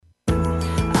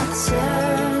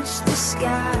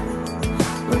sky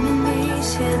when the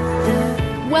knees hit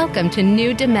the... Welcome to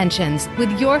New Dimensions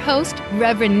with your host,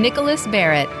 Reverend Nicholas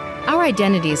Barrett. Our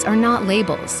identities are not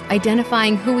labels,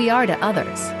 identifying who we are to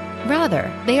others.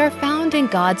 Rather, they are found in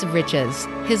God's riches,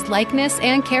 His likeness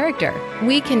and character.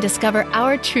 We can discover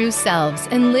our true selves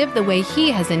and live the way He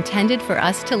has intended for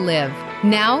us to live.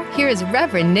 Now, here is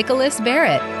Reverend Nicholas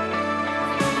Barrett.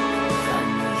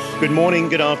 Good morning,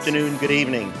 good afternoon, good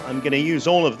evening. I'm going to use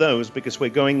all of those because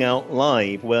we're going out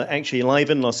live. We're actually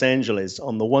live in Los Angeles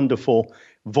on the wonderful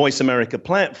Voice America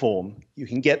platform. You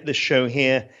can get this show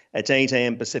here at 8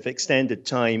 a.m. Pacific Standard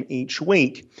Time each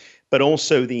week, but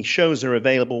also the shows are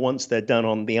available once they're done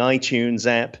on the iTunes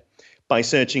app by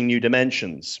searching New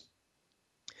Dimensions.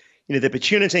 You know, the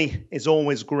opportunity is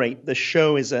always great. The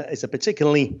show is a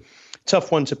particularly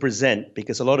tough one to present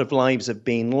because a lot of lives have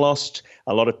been lost.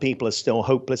 A lot of people are still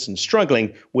hopeless and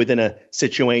struggling within a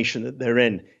situation that they're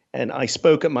in. And I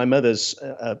spoke at my mother's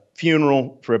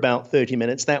funeral for about 30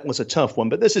 minutes. That was a tough one,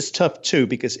 but this is tough too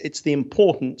because it's the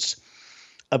importance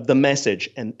of the message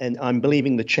and I'm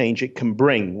believing the change it can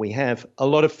bring. We have a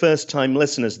lot of first-time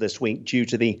listeners this week due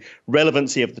to the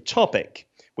relevancy of the topic,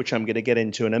 which I'm going to get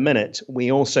into in a minute.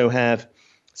 We also have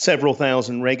several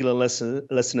thousand regular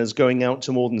listeners going out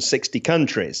to more than 60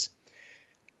 countries.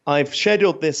 I've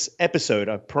scheduled this episode,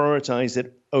 I've prioritized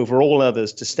it over all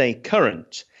others to stay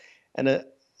current and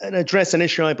address an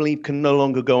issue I believe can no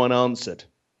longer go unanswered.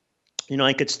 You know,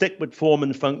 I could stick with form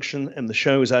and function and the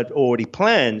shows I'd already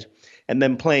planned and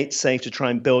then play it safe to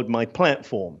try and build my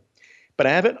platform. But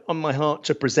I have it on my heart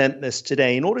to present this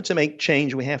today. In order to make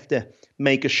change, we have to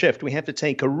make a shift. We have to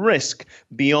take a risk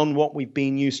beyond what we've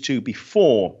been used to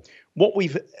before. What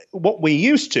we're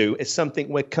used to is something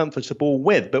we're comfortable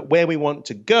with, but where we want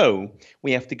to go,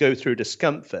 we have to go through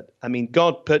discomfort. I mean,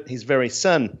 God put his very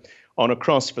son on a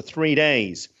cross for 3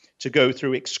 days to go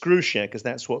through excrucia, because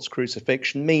that's what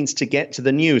crucifixion means, to get to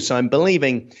the new. So I'm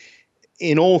believing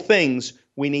in all things,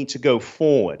 we need to go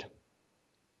forward.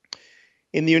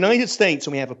 In the United States,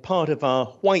 we have a part of our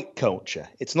white culture.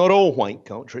 It's not all white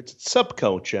culture. It's a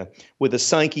subculture with a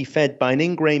psyche fed by an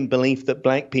ingrained belief that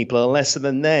black people are lesser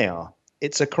than they are.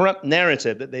 It's a corrupt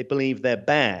narrative that they believe they're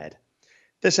bad.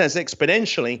 This has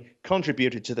exponentially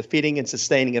contributed to the feeding and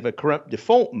sustaining of a corrupt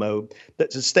default mode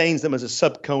that sustains them as a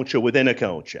subculture within a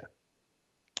culture.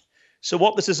 So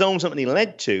what this has ultimately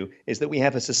led to is that we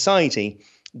have a society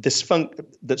that's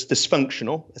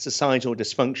dysfunctional, a societal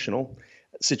dysfunctional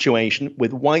situation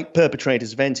with white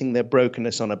perpetrators venting their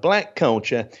brokenness on a black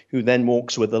culture who then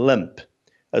walks with a limp.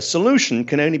 A solution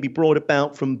can only be brought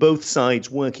about from both sides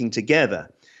working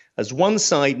together, as one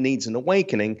side needs an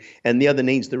awakening and the other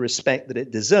needs the respect that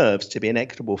it deserves to be an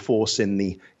equitable force in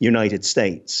the United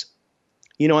States.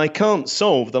 You know, I can't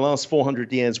solve the last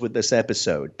 400 years with this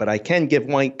episode, but I can give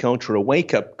white culture a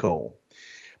wake-up call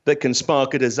that can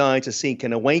spark a desire to seek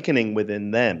an awakening within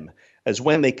them, as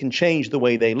when they can change the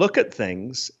way they look at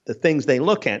things, the things they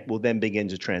look at will then begin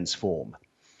to transform.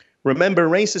 Remember,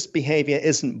 racist behavior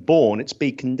isn't born, it's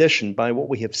been conditioned by what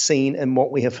we have seen and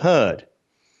what we have heard.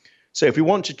 So if we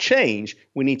want to change,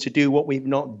 we need to do what we've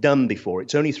not done before.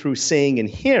 It's only through seeing and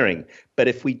hearing, but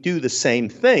if we do the same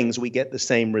things, we get the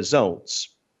same results.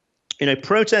 You know,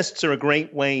 protests are a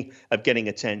great way of getting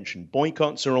attention.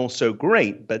 Boycotts are also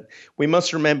great, but we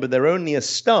must remember they're only a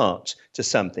start to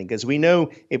something, because we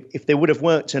know if they would have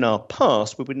worked in our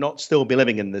past, we would not still be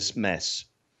living in this mess.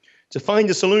 To find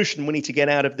a solution, we need to get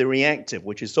out of the reactive,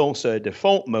 which is also a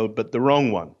default mode, but the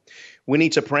wrong one. We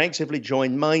need to proactively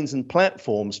join minds and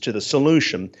platforms to the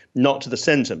solution, not to the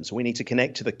symptoms. We need to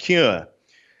connect to the cure.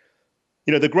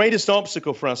 You know, the greatest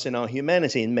obstacle for us in our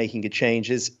humanity in making a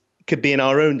change could be in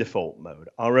our own default mode,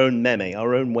 our own meme,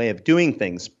 our own way of doing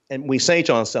things. And we say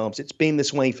to ourselves, it's been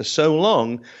this way for so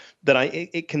long that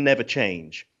it can never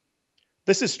change.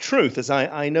 This is truth, as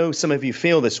I know some of you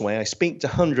feel this way. I speak to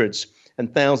hundreds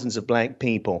and thousands of black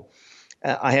people.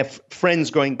 I have friends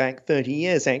going back 30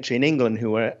 years, actually, in England,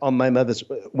 who are on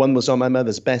one was on my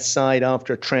mother's best side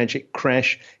after a tragic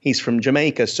crash. He's from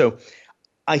Jamaica. So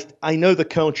I know the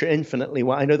culture infinitely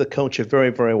well. I know the culture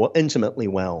very, very well, intimately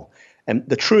well. And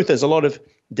the truth is a lot of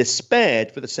despair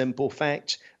for the simple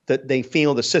fact that they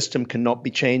feel the system cannot be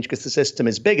changed because the system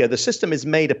is bigger. The system is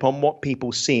made upon what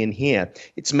people see and hear.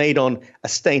 It's made on a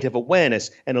state of awareness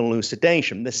and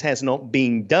elucidation. This has not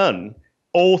been done.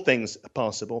 All things are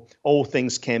possible. All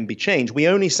things can be changed. We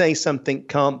only say something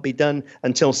can't be done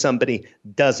until somebody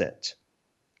does it.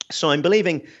 So I'm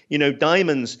believing,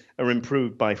 diamonds are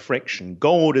improved by friction.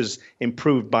 Gold is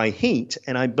improved by heat.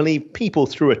 And I believe people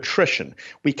through attrition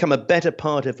become a better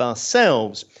part of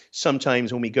ourselves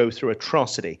sometimes when we go through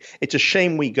atrocity. It's a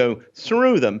shame we go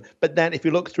through them, but that if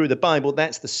you look through the Bible,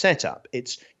 that's the setup.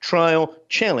 It's trial,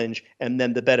 challenge, and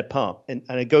then the better part. And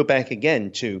I go back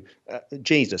again to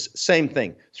Jesus. Same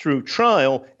thing. Through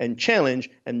trial and challenge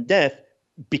and death,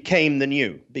 became the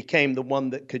new, became the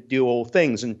one that could do all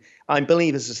things. And I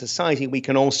believe as a society, we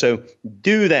can also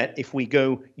do that if we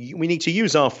need to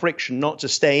use our friction, not to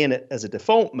stay in it as a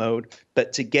default mode,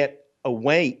 but to get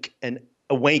awake and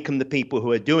awaken the people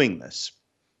who are doing this.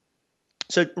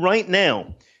 So right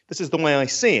now, this is the way I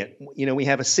see it. We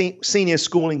have a senior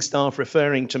schooling staff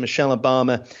referring to Michelle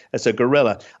Obama as a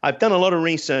gorilla. I've done a lot of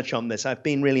research on this. I've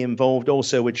been really involved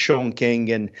also with Sean King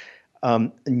in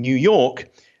New York,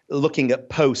 looking at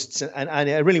posts, and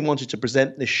I really wanted to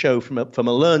present this show from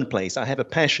a learned place. I have a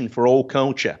passion for all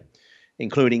culture,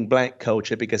 including black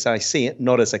culture, because I see it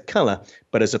not as a color,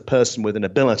 but as a person with an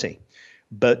ability.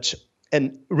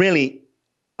 And really,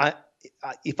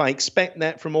 if I expect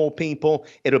that from all people,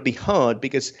 it'll be hard,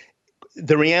 because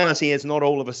the reality is not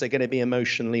all of us are going to be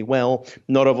emotionally well.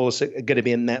 Not all of us are going to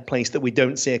be in that place that we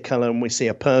don't see a color and we see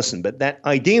a person. But that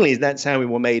ideally, that's how we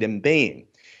were made in being.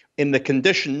 In the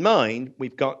conditioned mind,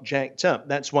 we've got jacked up.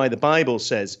 That's why the Bible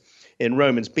says in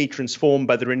Romans, be transformed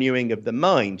by the renewing of the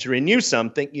mind. To renew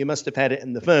something, you must have had it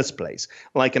in the first place,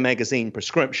 like a magazine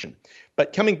prescription.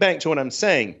 But coming back to what I'm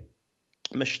saying,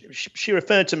 she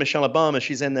referred to Michelle Obama.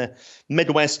 She's in the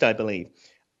Midwest, I believe.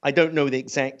 I don't know the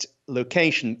exact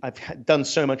location. I've done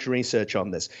so much research on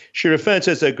this. She referred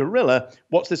to as a gorilla.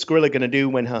 What's this gorilla going to do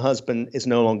when her husband is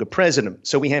no longer president?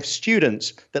 So we have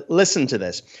students that listen to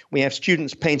this. We have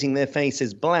students painting their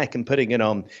faces black and putting it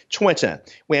on Twitter.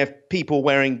 We have people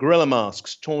wearing gorilla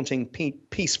masks, taunting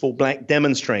peaceful black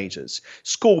demonstrators.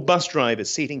 School bus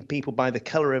drivers seating people by the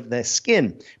color of their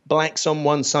skin. Blacks on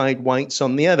one side, whites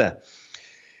on the other.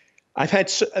 I've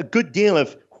had a good deal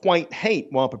of white hate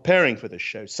while preparing for this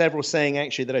show. Several saying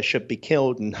actually that I should be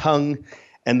killed and hung,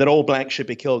 and that all blacks should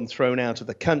be killed and thrown out of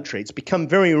the country. It's become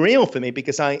very real for me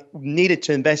because I needed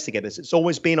to investigate this. It's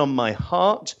always been on my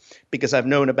heart because I've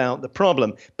known about the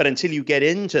problem. But until you get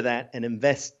into that and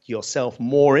invest yourself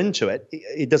more into it,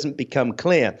 it doesn't become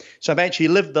clear. So I've actually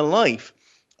lived the life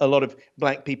a lot of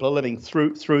black people are living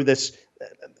through this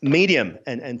medium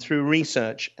and through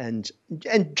research and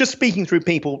just speaking through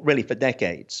people really for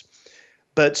decades.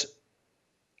 But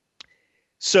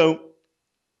so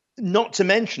not to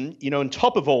mention, on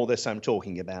top of all this I'm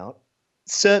talking about,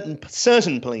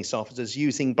 certain police officers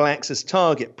using blacks as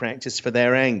target practice for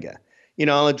their anger.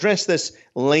 I'll address this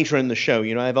later in the show.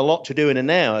 I have a lot to do in an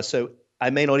hour, so I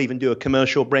may not even do a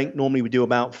commercial break. Normally we do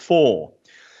about 4.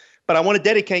 But I want to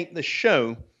dedicate the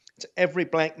show to every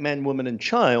black man, woman, and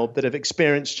child that have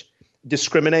experienced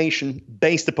discrimination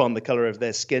based upon the color of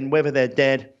their skin, whether they're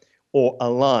dead or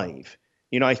alive.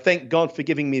 I thank God for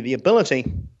giving me the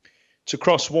ability to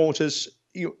cross waters,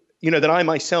 that I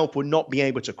myself would not be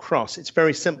able to cross. It's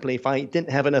very simply, if I didn't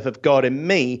have enough of God in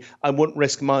me, I wouldn't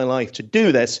risk my life to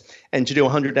do this and to do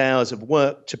 100 hours of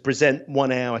work to present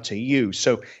 1 hour to you.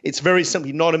 So it's very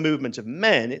simply not a movement of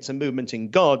men. It's a movement in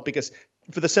God, because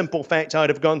for the simple fact I'd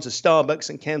have gone to Starbucks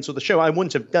and canceled the show. I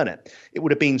wouldn't have done it. It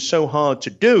would have been so hard to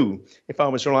do if I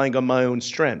was relying on my own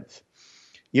strength.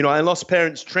 I lost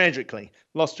parents tragically,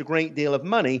 lost a great deal of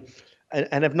money,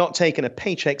 and have not taken a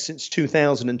paycheck since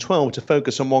 2012 to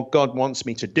focus on what God wants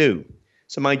me to do.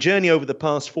 So my journey over the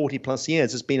past 40 plus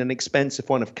years has been an expensive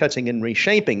one of cutting and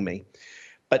reshaping me.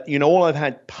 But, all I've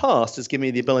had past has given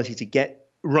me the ability to get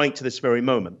right to this very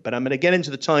moment. But I'm going to get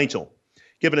into the title,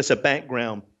 giving us a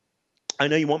background. I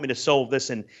know you want me to solve this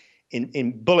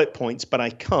in bullet points, but I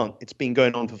can't. It's been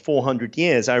going on for 400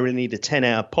 years. I really need a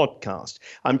 10-hour podcast.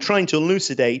 I'm trying to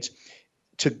elucidate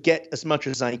to get as much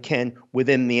as I can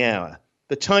within the hour.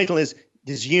 The title is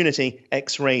Disunity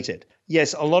X-Rated.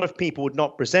 Yes, a lot of people would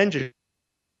not present a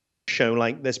show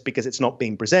like this because it's not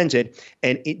being presented,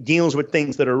 and it deals with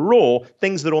things that are raw,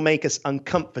 things that will make us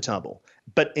uncomfortable.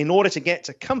 But in order to get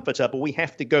to comfortable, we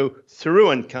have to go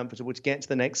through uncomfortable to get to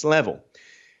the next level.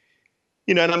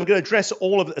 And I'm going to address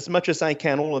all of as much as I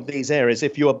can, all of these areas.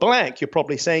 If you're black, you're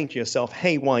probably saying to yourself,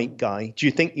 hey, white guy, do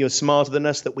you think you're smarter than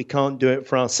us that we can't do it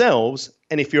for ourselves?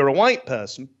 And if you're a white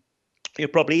person, you're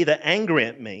probably either angry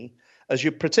at me as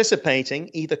you're participating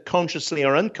either consciously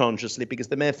or unconsciously, because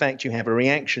the mere fact you have a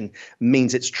reaction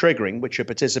means it's triggering, which you're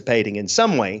participating in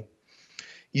some way.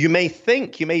 You may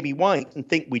be white and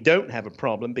think we don't have a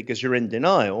problem because you're in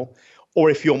denial. Or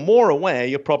if you're more aware,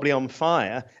 you're probably on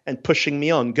fire and pushing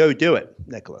me on. Go do it,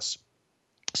 Nicholas.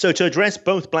 So to address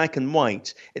both black and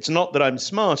white, it's not that I'm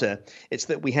smarter, it's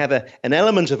that we have an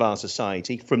element of our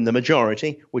society from the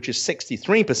majority, which is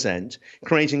 63%,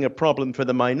 creating a problem for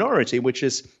the minority, which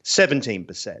is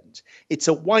 17%. It's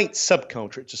a white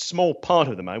subculture. It's a small part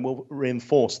of them. I will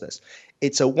reinforce this.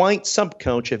 It's a white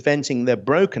subculture venting their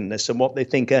brokenness and what they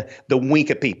think are the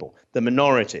weaker people, the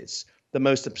minorities. The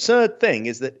most absurd thing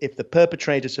is that if the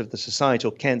perpetrators of the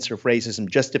societal cancer of racism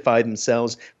justify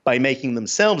themselves by making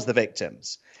themselves the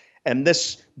victims, and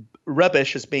this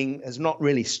rubbish has not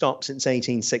really stopped since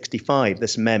 1865,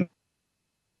 this meme.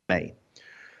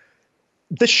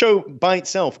 This show by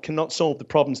itself cannot solve the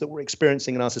problems that we're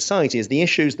experiencing in our society, as the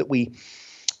issues that we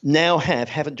now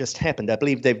haven't just happened. I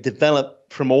believe they've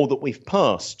developed from all that we've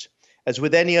passed. As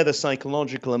with any other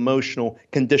psychological, emotional,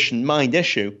 conditioned mind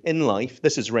issue in life,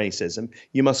 this is racism,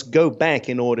 you must go back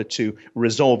in order to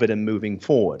resolve it and moving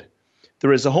forward.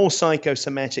 There is a whole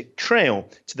psychosomatic trail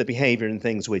to the behavior and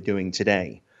things we're doing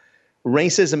today.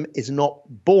 Racism is not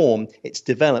born, it's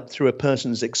developed through a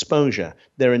person's exposure,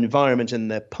 their environment and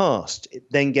their past. It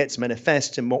then gets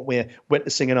manifest in what we're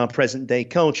witnessing in our present day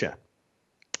culture.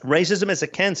 Racism is a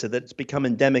cancer that's become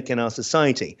endemic in our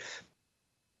society,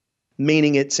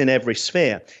 meaning it's in every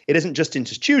sphere. It isn't just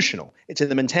institutional. It's in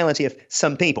the mentality of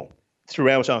some people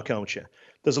throughout our culture.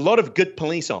 There's a lot of good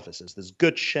police officers. There's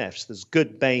good chefs. There's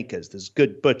good bakers. There's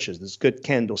good butchers. There's good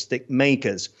candlestick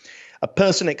makers. A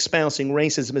person espousing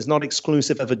racism is not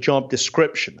exclusive of a job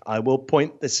description. I will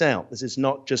point this out. This is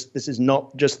not just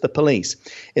the police.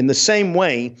 In the same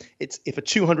way, it's if a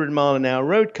 200-mile-an-hour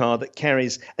road car that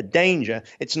carries a danger,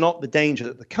 it's not the danger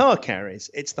that the car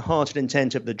carries. It's the heart and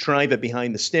intent of the driver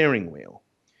behind the steering wheel.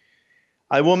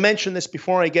 I will mention this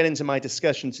before I get into my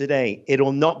discussion today. It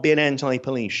will not be an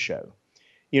anti-police show.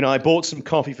 You know, I bought some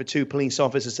coffee for 2 police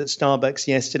officers at Starbucks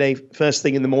yesterday. First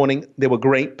thing in the morning, they were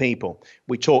great people.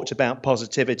 We talked about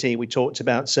positivity. We talked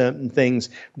about certain things.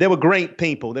 They were great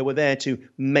people. They were there to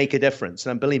make a difference.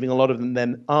 And I'm believing a lot of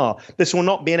them are. This will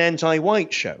not be an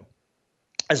anti-white show.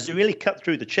 As we really cut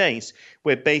through the chase,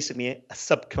 we're basically a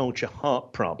subculture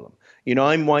heart problem. You know,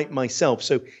 I'm white myself.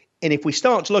 And if we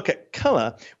start to look at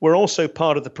color, we're also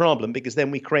part of the problem, because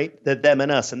then we create the them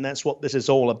and us. And that's what this is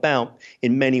all about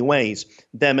in many ways.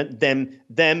 Them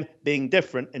being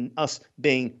different and us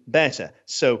being better.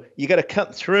 So you got to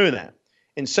cut through that.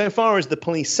 Insofar as the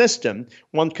police system,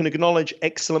 one can acknowledge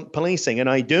excellent policing, and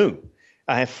I do.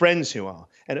 I have friends who are.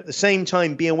 And at the same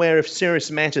time, be aware of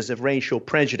serious matters of racial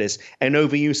prejudice and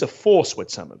overuse of force with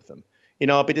some of them. You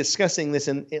know, I'll be discussing this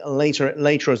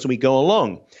later as we go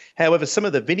along. However, some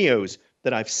of the videos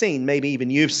that I've seen, maybe even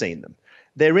you've seen them,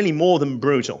 they're really more than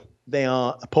brutal. They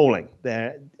are appalling.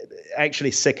 They're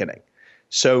actually sickening.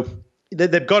 So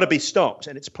they've got to be stopped.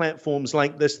 And it's platforms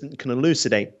like this that can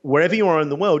elucidate. Wherever you are in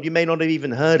the world, you may not have even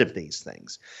heard of these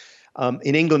things.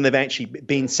 In England, they've actually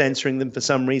been censoring them for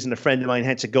some reason. A friend of mine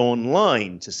had to go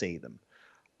online to see them.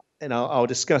 And I'll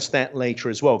discuss that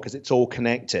later as well, because it's all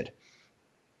connected.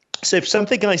 So if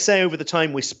something I say over the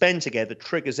time we spend together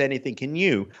triggers anything in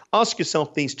you, ask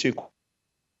yourself these 2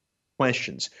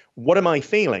 questions. What am I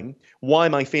feeling? Why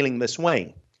am I feeling this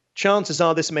way? Chances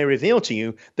are this may reveal to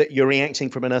you that you're reacting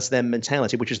from an us-them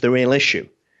mentality, which is the real issue.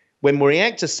 When we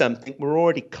react to something, we're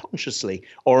already consciously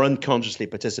or unconsciously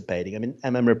participating. I mean,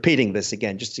 and I'm repeating this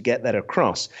again just to get that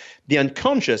across. The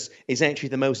unconscious is actually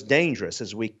the most dangerous,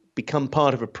 as we become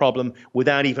part of a problem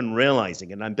without even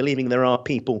realizing. And I'm believing there are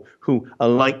people who are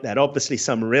like that. Obviously,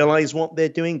 some realize what they're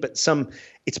doing, but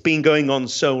it's been going on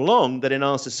so long that in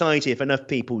our society, if enough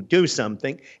people do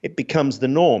something, it becomes the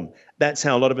norm. That's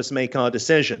how a lot of us make our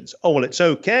decisions. Oh, well, it's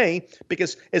okay,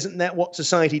 because isn't that what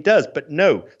society does? But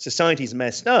no, society's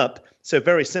messed up. So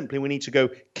very simply, we need to go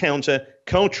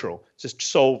counter-cultural to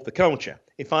solve the culture.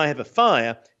 If I have a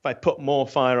fire, if I put more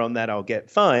fire on that, I'll get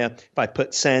fire. If I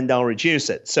put sand, I'll reduce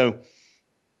it. So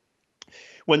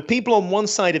when people on one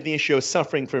side of the issue are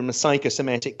suffering from a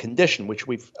psychosomatic condition, which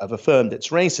have affirmed it's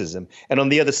racism, and on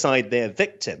the other side they're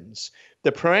victims,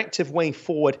 the proactive way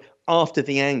forward after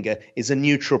the anger is a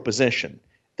neutral position.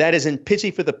 That is in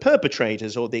pity for the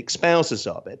perpetrators or the espousers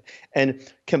of it, and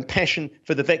compassion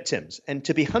for the victims. And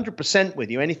to be 100%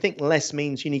 with you, anything less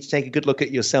means you need to take a good look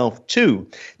at yourself too.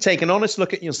 Take an honest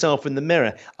look at yourself in the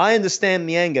mirror. I understand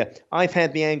the anger. I've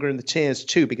had the anger and the tears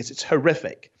too, because it's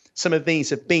horrific. Some of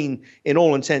these have been, in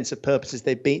all intents and purposes,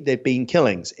 they've been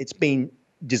killings. It's been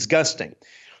disgusting.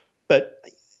 But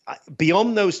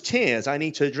beyond those tears, I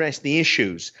need to address the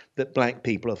issues that black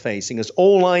people are facing, as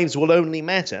all lives will only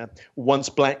matter once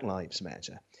black lives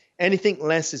matter. Anything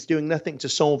less is doing nothing to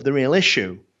solve the real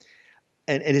issue.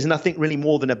 and it is nothing really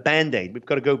more than a Band-Aid. We've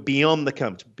got to go beyond the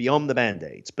comfort, beyond the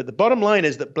Band-Aids. But the bottom line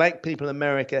is that black people in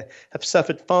America have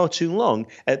suffered far too long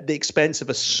at the expense of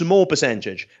a small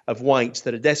percentage of whites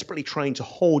that are desperately trying to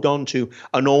hold on to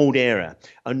an old era,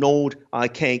 an old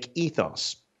archaic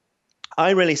ethos.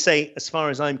 I really say, as far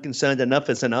as I'm concerned, enough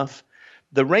is enough.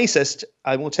 The racist,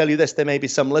 I will tell you this, there may be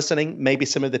some listening, maybe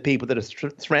some of the people that have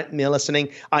threatened me are listening.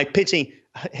 I pity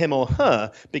him or her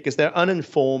because they're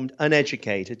uninformed,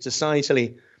 uneducated,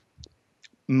 societally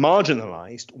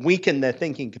marginalized, weak in their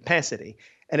thinking capacity.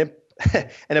 And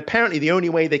apparently the only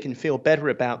way they can feel better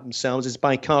about themselves is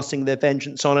by casting their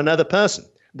vengeance on another person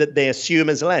that they assume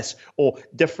is less or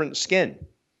different skin.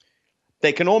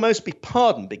 They can almost be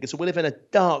pardoned because we live in a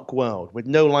dark world with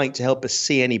no light to help us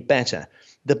see any better.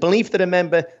 The belief that a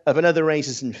member of another race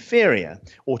is inferior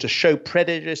or to show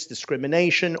prejudice,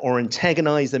 discrimination, or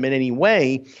antagonize them in any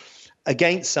way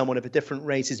against someone of a different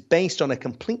race is based on a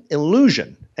complete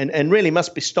illusion and really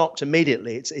must be stopped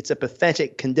immediately. It's a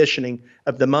pathetic conditioning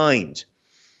of the mind.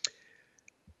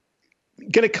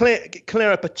 Going to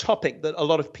clear up a topic that a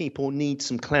lot of people need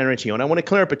some clarity on. I want to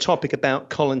clear up a topic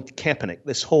about Colin Kaepernick,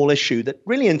 this whole issue that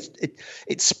really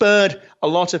it spurred a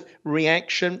lot of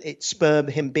reaction. It spurred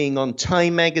him being on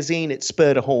Time magazine. It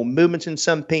spurred a whole movement in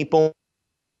some people.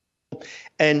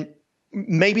 And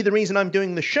maybe the reason I'm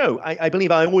doing the show, I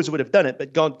believe I always would have done it,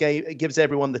 but God gives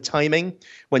everyone the timing.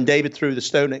 When David threw the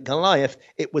stone at Goliath,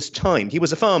 it was timed. He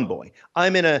was a farm boy.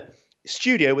 I'm in a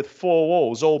studio with four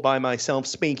walls all by myself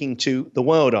speaking to the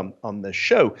world on this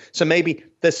show. So maybe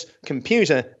this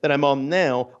computer that I'm on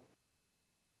now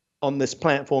on this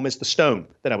platform is the stone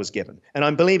that I was given. And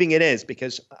I'm believing it is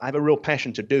because I have a real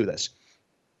passion to do this.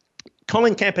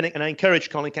 Colin Kaepernick, and I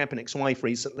encouraged Colin Kaepernick's wife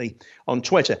recently on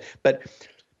Twitter, but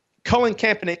Colin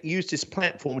Kaepernick used his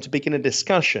platform to begin a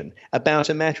discussion about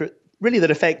a matter really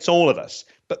that affects all of us,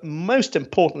 but most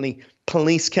importantly,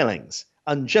 police killings.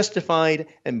 Unjustified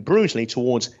and brutally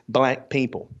towards black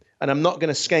people. And I'm not going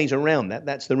to skate around that.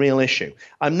 That's the real issue.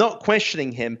 I'm not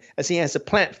questioning him as he has a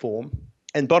platform.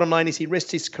 And bottom line is he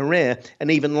risked his career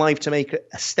and even life to make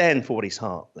a stand for what his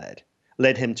heart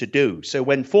led him to do. So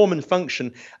when form and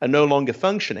function are no longer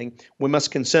functioning, we must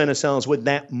concern ourselves with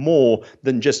that more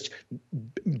than just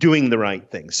doing the right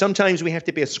thing. Sometimes we have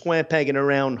to be a square peg in a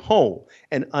round hole.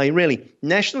 And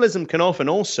nationalism can often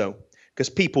also, because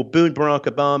people booed Barack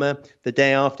Obama the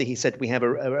day after he said we have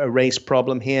a race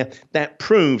problem here. That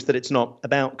proves that it's not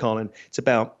about Colin. It's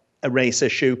about a race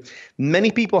issue.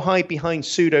 Many people hide behind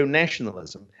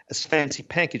pseudo-nationalism as fancy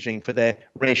packaging for their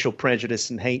racial prejudice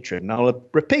and hatred. And I'll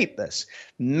repeat this.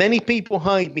 Many people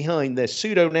hide behind their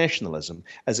pseudo-nationalism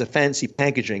as a fancy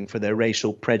packaging for their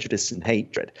racial prejudice and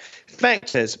hatred.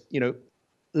 Fact is,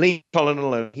 leave Colin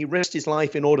alone. He risked his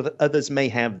life in order that others may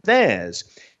have theirs.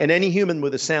 And any human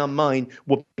with a sound mind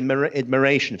would be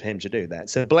admiration of him to do that.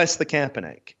 So bless the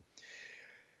Kaepernick.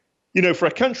 For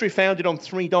a country founded on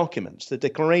three documents, the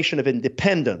Declaration of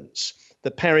Independence,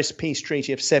 the Paris Peace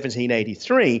Treaty of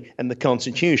 1783, and the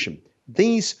Constitution,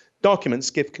 these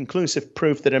documents give conclusive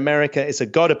proof that America is a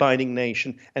God-abiding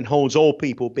nation and holds all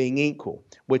people being equal,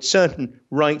 with certain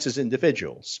rights as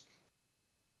individuals.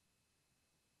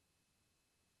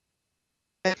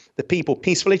 The people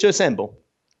peacefully to assemble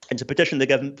and to petition the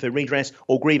government for redress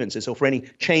or grievances or for any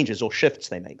changes or shifts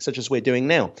they make, such as we're doing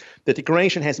now. The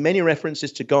Declaration has many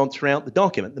references to God throughout the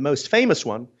document. The most famous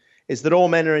one is that all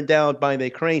men are endowed by their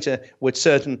Creator with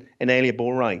certain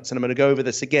inalienable rights. And I'm going to go over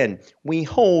this again. We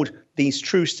hold these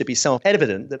truths to be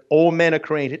self-evident, that all men are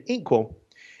created equal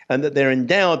and that they're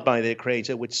endowed by their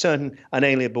Creator with certain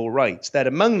unalienable rights, that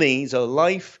among these are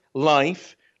life,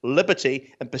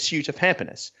 liberty, and pursuit of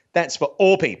happiness. That's for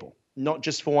all people, not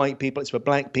just for white people. It's for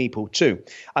black people too.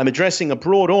 I'm addressing a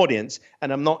broad audience,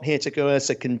 and I'm not here to coerce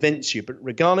or convince you, but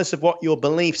regardless of what your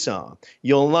beliefs are,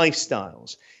 your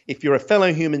lifestyles, if you're a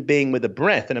fellow human being with a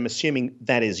breath, and I'm assuming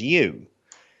that is you.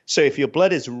 So if your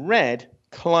blood is red,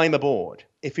 climb aboard.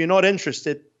 If you're not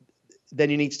interested, then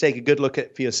you need to take a good look at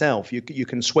it for yourself. You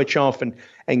can switch off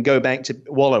and go back to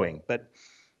wallowing.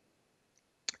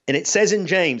 And it says in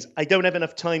James, I don't have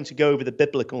enough time to go over the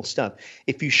biblical stuff.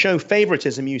 If you show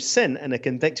favoritism, you sin and are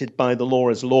convicted by the law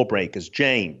as lawbreakers.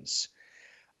 James.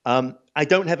 I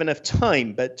don't have enough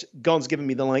time, but God's given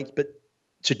me the light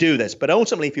to do this. But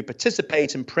ultimately, if you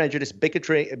participate in prejudice,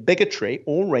 bigotry,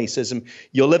 or racism,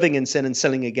 you're living in sin and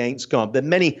sinning against God. There are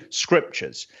many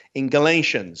scriptures. In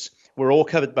Galatians, we're all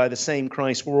covered by the same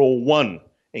Christ. We're all one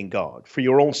in God. For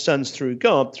you're all sons through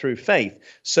God, through faith.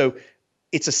 So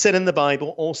it's a sin in the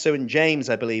Bible. Also in James,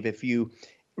 I believe, if you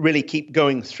really keep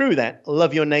going through that,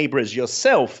 love your neighbor as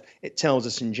yourself, it tells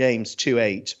us in James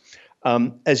 2:8.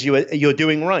 as you're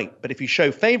doing right. But if you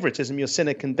show favoritism, you're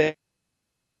sinner convicted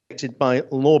by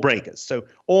lawbreakers. So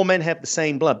all men have the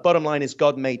same blood. Bottom line is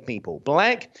God made people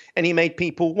black and he made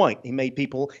people white. He made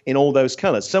people in all those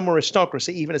colors. Some were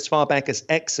aristocracy even as far back as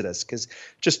Exodus, because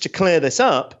just to clear this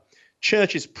up,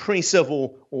 churches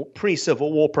pre-Civil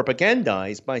War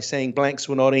propagandized by saying blacks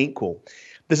were not equal.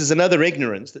 This is another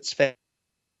ignorance that's fed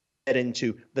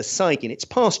into the psyche, and it's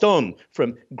passed on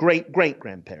from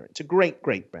great-great-grandparent to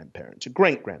great-great-grandparent to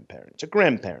great-grandparent to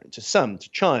grandparent to son to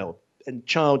child and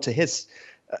child to his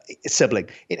sibling.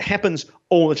 It happens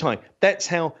all the time. That's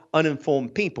how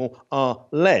uninformed people are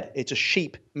led. It's a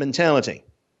sheep mentality.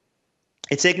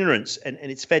 It's ignorance, and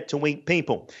it's fed to weak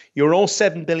people. You're all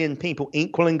 7 billion people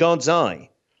equal in God's eye.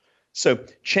 So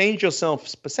change your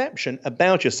self-perception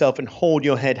about yourself and hold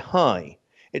your head high.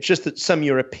 It's just that some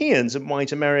Europeans and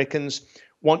white Americans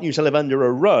want you to live under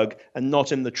a rug and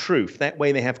not in the truth. That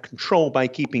way they have control by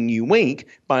keeping you weak,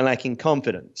 by lacking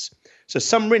confidence. So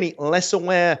some really less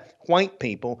aware white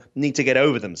people need to get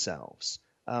over themselves.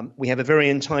 We have a very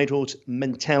entitled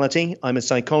mentality. I'm a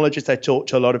psychologist. I talk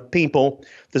to a lot of people.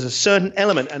 There's a certain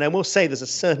element, and I will say there's a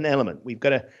certain element. We've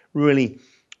got to really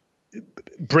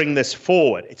bring this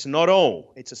forward. It's not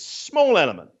all. It's a small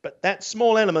element, but that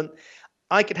small element,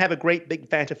 I could have a great big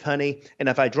vat of honey, and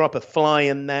if I drop a fly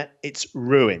in that, it's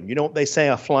ruin. You know what they say,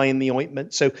 a fly in the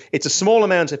ointment? So it's a small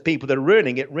amount of people that are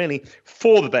ruining it really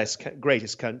for the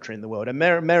greatest country in the world.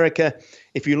 America,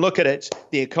 if you look at it,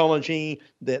 the ecology,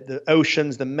 the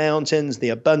oceans, the mountains, the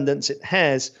abundance it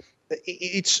has,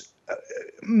 it's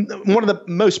one of the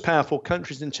most powerful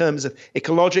countries in terms of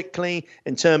ecologically,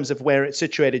 in terms of where it's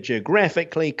situated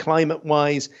geographically,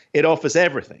 climate-wise. It offers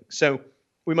everything. So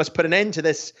we must put an end to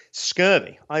this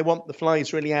scurvy. I want the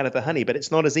flies really out of the honey, but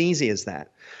it's not as easy as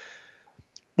that.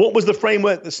 What was the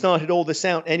framework that started all this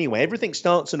out anyway? Everything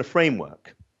starts in a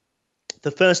framework. The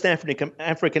first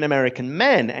African-American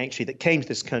man, actually, that came to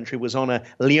this country was on a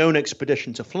Leone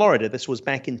expedition to Florida. This was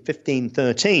back in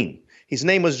 1513. His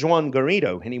name was Juan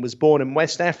Garrido, and he was born in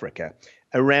West Africa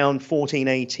around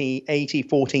 1480,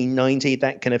 1490,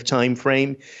 that kind of time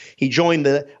frame. He joined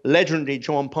the legendary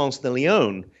Juan Ponce de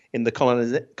Leon in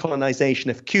the colonization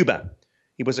of Cuba.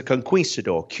 He was a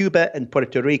conquistador, Cuba and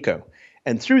Puerto Rico,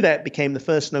 and through that became the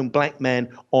first known black man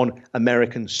on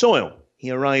American soil. He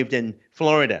arrived in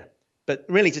Florida. But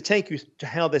really, to take you to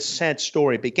how this sad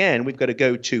story began, we've got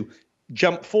to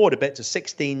jump forward a bit to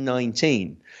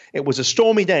 1619. It was a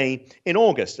stormy day in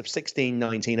August of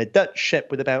 1619. A Dutch ship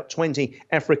with about 20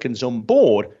 Africans on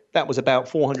board, that was about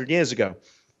 400 years ago,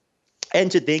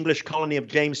 entered the English colony of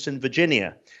Jamestown,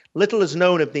 Virginia. Little is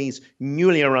known of these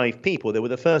newly arrived people. They were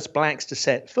the first blacks to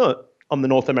set foot on the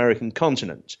North American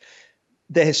continent.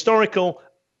 Their historical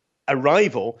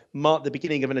arrival marked the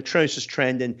beginning of an atrocious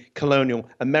trend in colonial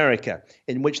America,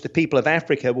 in which the people of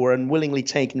Africa were unwillingly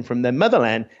taken from their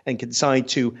motherland and consigned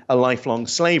to a lifelong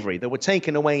slavery. They were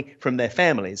taken away from their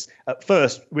families, at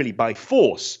first really by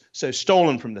force, so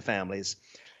stolen from the families.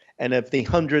 And of the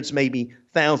hundreds, maybe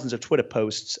thousands of Twitter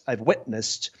posts I've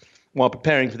witnessed while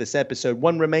preparing for this episode,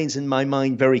 one remains in my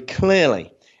mind very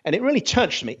clearly. And it really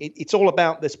touched me. It's all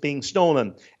about this being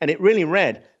stolen. And it really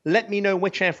read, "Let me know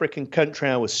which African country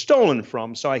I was stolen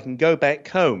from so I can go back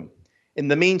home. In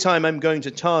the meantime, I'm going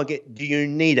to Target. Do you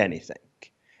need anything?"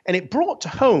 And it brought to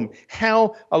home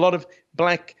how a lot of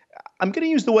black, I'm going to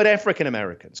use the word African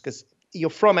Americans because you're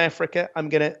from Africa. I'm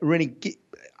going to really get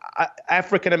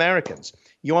African Americans.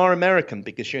 You are American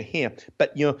because you're here,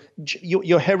 but your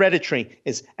hereditary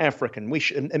is African.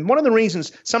 And one of the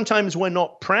reasons sometimes we're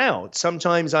not proud.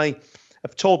 Sometimes I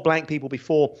have told black people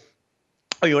before,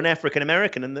 "Oh, you're an African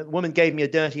American," and the woman gave me a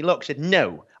dirty look. She said,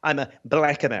 "No, I'm a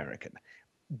black American."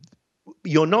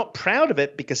 You're not proud of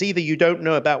it because either you don't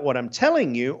know about what I'm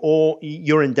telling you, or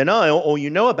you're in denial, or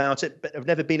you know about it but have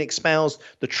never been espoused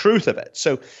the truth of it.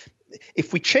 So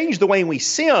if we change the way we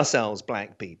see ourselves,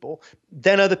 black people,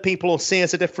 then other people will see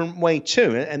us a different way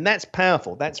too. And that's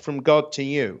powerful. That's from God to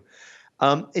you.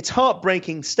 It's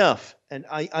heartbreaking stuff. And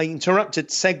I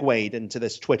segued into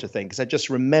this Twitter thing because I just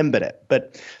remembered it.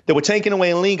 But they were taken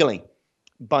away illegally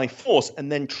by force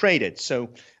and then traded. So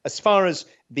as far as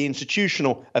the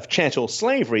institutional of chattel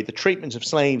slavery, the treatment of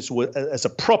slaves were as a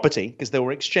property because they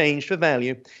were exchanged for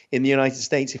value in the United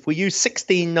States. If we use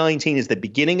 1619 as the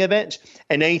beginning of it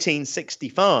and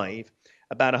 1865,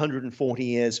 about 140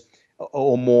 years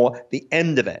or more, the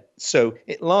end of it. So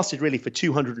it lasted really for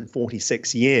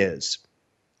 246 years.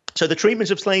 So the treatment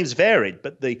of slaves varied,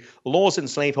 but the laws in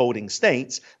slaveholding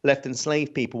states left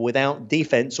enslaved people without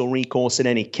defense or recourse in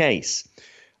any case.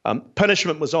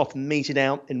 Punishment was often meted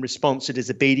out in response to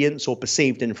disobedience or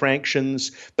perceived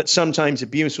infractions, but sometimes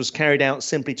abuse was carried out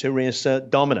simply to reassert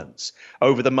dominance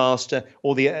over the master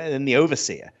or the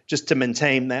overseer, just to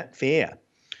maintain that fear.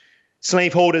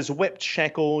 Slaveholders whipped,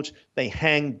 shackled, they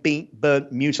hanged, beat,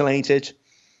 burnt, mutilated,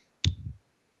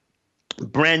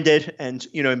 branded, and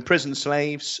imprisoned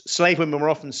slaves. Slave women were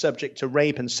often subject to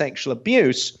rape and sexual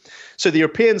abuse. So the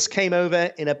Europeans came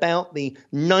over in about the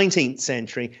 19th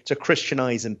century to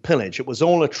Christianize and pillage. It was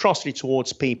all atrocity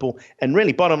towards people, and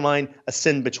really, bottom line, a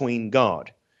sin between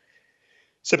God.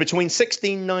 So between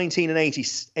 1619 and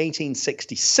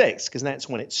 1866, because that's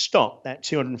when it stopped, that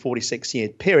 246-year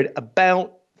period,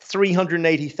 about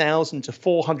 380,000 to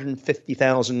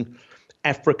 450,000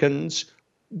 Africans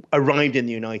arrived in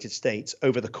the United States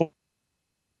over the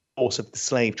course of the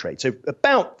slave trade. So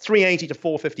about 380 to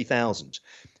 450,000.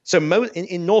 So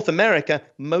in North America,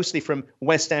 mostly from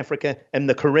West Africa and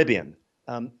the Caribbean.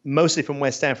 Mostly from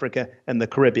West Africa and the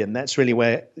Caribbean. That's really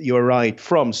where you arrived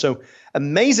from. So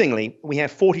amazingly, we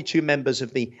have 42 members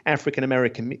of the African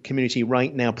American community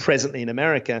right now presently in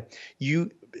America.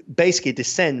 You basically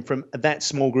descend from that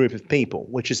small group of people,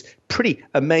 which is pretty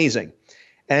amazing.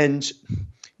 And,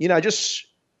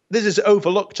 this is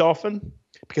overlooked often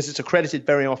because it's accredited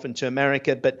very often to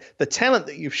America, but the talent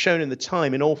that you've shown in the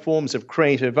time in all forms of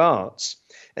creative arts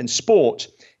and sport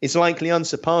is likely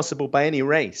unsurpassable by any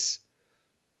race.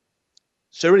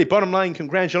 So really, bottom line,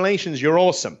 congratulations, you're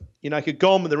awesome. I could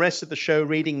go on with the rest of the show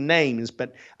reading names,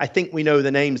 but I think we know the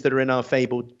names that are in our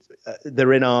fabled,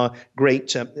 they're in our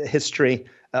great history,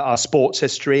 our sports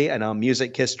history and our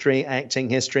music history, acting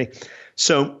history.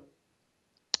 So,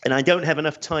 and I don't have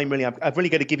enough time, really. I've really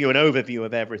got to give you an overview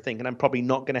of everything, and I'm probably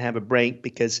not going to have a break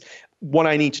because what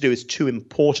I need to do is too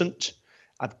important.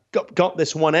 I've got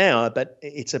this 1 hour, but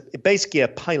it's basically a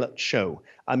pilot show.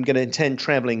 I'm going to intend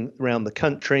traveling around the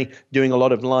country, doing a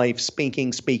lot of live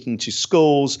speaking to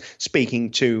schools, speaking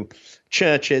to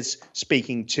churches,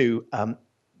 speaking to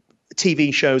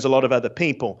TV shows, a lot of other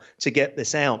people to get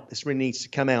this out. This really needs to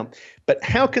come out. But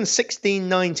how can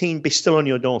 1619 be still on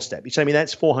your doorstep? You tell me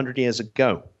that's 400 years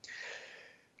ago.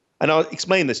 And I'll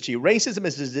explain this to you. Racism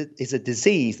is a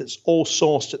disease that's all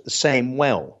sourced at the same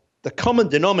well. The common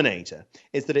denominator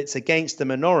is that it's against the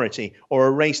minority or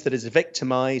a race that is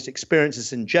victimized,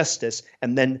 experiences injustice,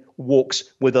 and then walks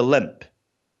with a limp.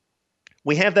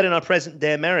 We have that in our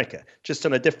present-day America, just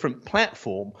on a different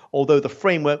platform, although the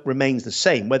framework remains the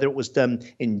same, whether it was done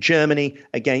in Germany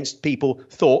against people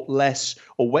thought less,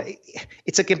 or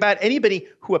it's about anybody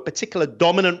who a particular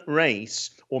dominant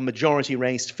race or majority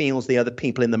race feels the other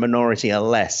people in the minority are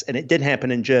less. And it did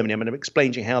happen in Germany. I'm going to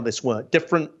explain to you how this worked.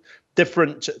 Different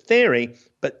theory,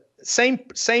 but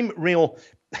same real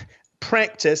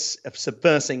practice of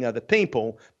subversing other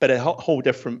people, but a whole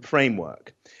different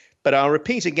framework. But I'll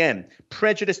repeat again,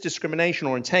 prejudice, discrimination,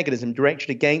 or antagonism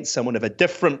directed against someone of a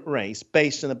different race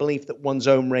based on the belief that one's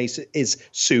own race is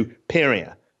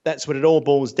superior. That's what it all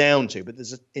boils down to. But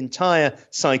there's an entire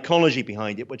psychology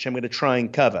behind it, which I'm going to try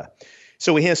and cover.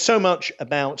 So we hear so much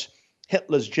about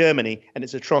Hitler's Germany and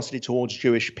its atrocity towards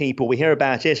Jewish people. We hear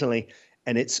about Italy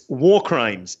and its war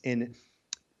crimes in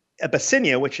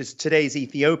Abyssinia, which is today's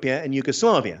Ethiopia and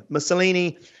Yugoslavia.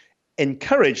 Mussolini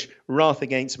encouraged wrath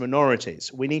against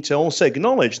minorities. We need to also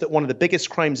acknowledge that one of the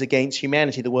biggest crimes against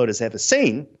humanity the world has ever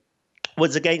seen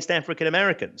was against African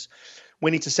Americans. We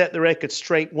need to set the record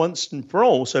straight once and for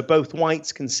all so both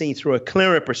whites can see through a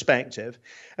clearer perspective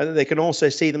and that they can also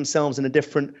see themselves in a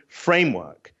different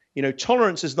framework.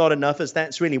 Tolerance is not enough, as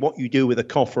that's really what you do with a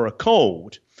cough or a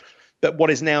cold. But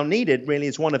what is now needed really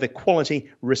is one of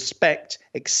equality, respect,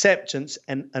 acceptance,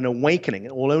 and an awakening.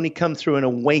 It will only come through an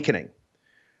awakening.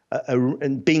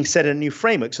 And being set in a new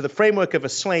framework. So the framework of a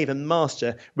slave and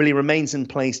master really remains in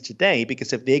place today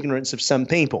because of the ignorance of some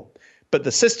people. But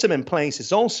the system in place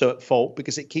is also at fault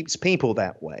because it keeps people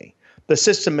that way. The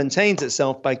system maintains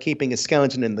itself by keeping a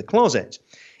skeleton in the closet.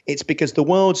 It's because the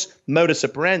world's modus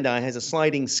operandi has a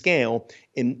sliding scale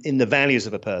in the values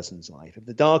of a person's life. If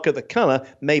the darker the color,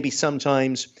 maybe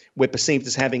sometimes we're perceived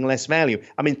as having less value.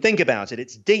 I mean, think about it.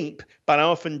 It's deep, but I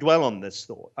often dwell on this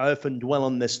thought. I often dwell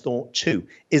on this thought too.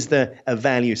 Is there a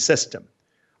value system?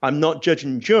 I'm not judge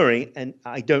and jury, and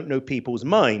I don't know people's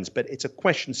minds, but it's a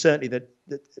question certainly that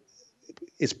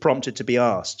is prompted to be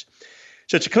asked.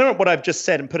 So to clear up what I've just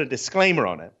said and put a disclaimer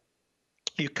on it,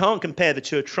 you can't compare the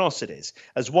two atrocities,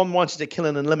 as one wanted to kill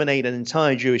and eliminate an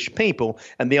entire Jewish people,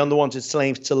 and the other wanted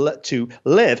slaves to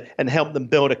live and help them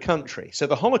build a country. So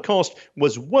the Holocaust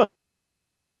was worse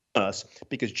worse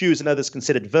because Jews and others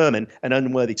considered vermin and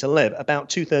unworthy to live. About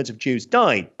 2/3 of Jews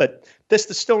died. But this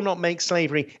does still not make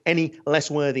slavery any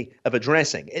less worthy of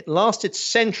addressing. It lasted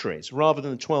centuries rather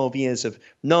than the 12 years of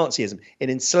Nazism. It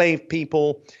enslaved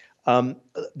people.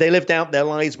 They lived out their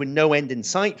lives with no end in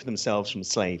sight for themselves from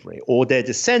slavery or their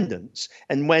descendants.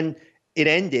 And when it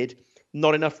ended,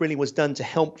 not enough really was done to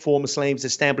help former slaves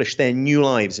establish their new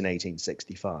lives in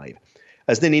 1865.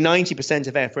 As nearly 90%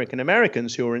 of African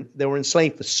Americans they were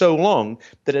enslaved for so long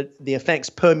that the effects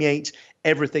permeate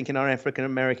everything in our African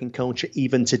American culture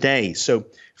even today. So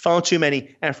far too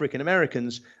many African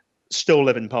Americans still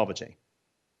live in poverty.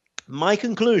 My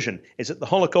conclusion is that the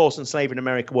Holocaust and slavery in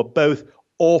America were both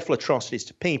awful atrocities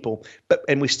to people,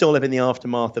 and we still live in the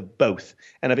aftermath of both.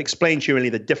 And I've explained to you really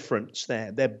the difference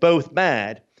there. They're both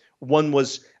bad. One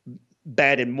was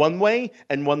bad in one way,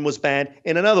 and one was bad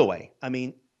in another way. I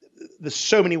mean, there's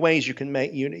so many ways you can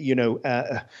make,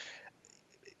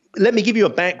 let me give you a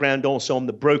background also on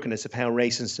the brokenness of how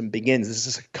racism begins. There's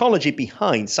a psychology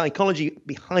behind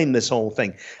this whole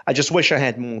thing. I just wish I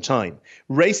had more time.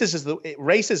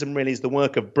 Racism really is the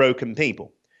work of broken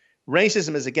people.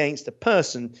 Racism is against a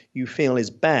person you feel is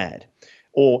bad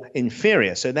or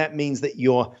inferior. So that means that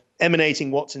you're emanating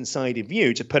what's inside of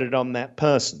you to put it on that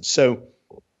person. So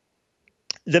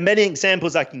there are many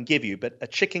examples I can give you, but a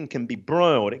chicken can be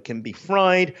broiled, it can be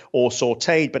fried or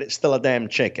sauteed, but it's still a damn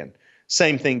chicken.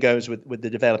 Same thing goes with the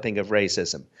developing of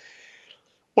racism.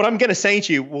 What I'm going to say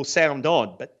to you will sound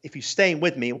odd, but if you stay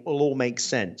with me, it will all make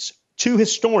sense. Two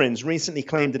historians recently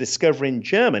claimed the discovery in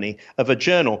Germany of a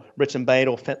journal written by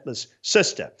Adolf Hitler's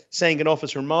sister, saying it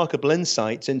offers remarkable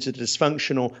insights into the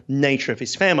dysfunctional nature of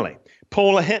his family.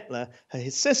 Paula Hitler,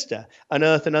 his sister,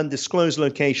 unearthed an undisclosed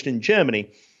location in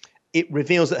Germany. It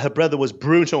reveals that her brother was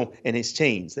brutal in his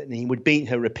teens, that he would beat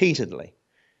her repeatedly.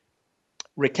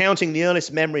 Recounting the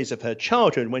earliest memories of her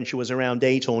childhood when she was around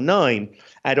 8 or 9,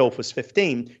 Adolf was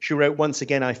 15, she wrote, "Once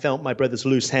again, I felt my brother's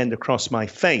loose hand across my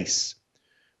face."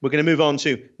 We're going to move on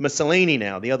to Mussolini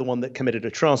now, the other one that committed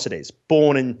atrocities.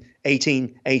 Born in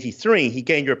 1883, he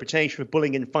gained a reputation for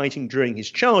bullying and fighting during his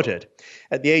childhood.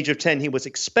 At the age of 10, he was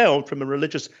expelled from a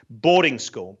religious boarding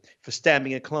school for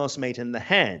stabbing a classmate in the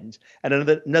hand, and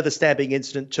another stabbing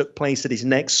incident took place at his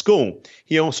next school.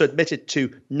 He also admitted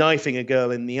to knifing a girl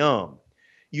in the arm.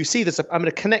 You see this. I'm going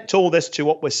to connect all this to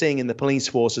what we're seeing in the police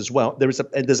force as well. There's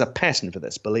a pattern for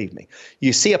this, believe me.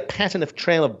 You see a pattern of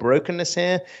trail of brokenness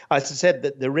here. As I said,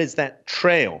 that there is that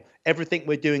trail. Everything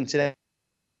we're doing today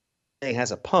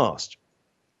has a past.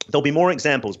 There'll be more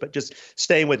examples, but just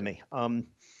stay with me.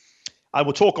 I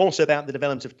will talk also about the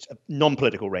development of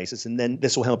non-political races, and then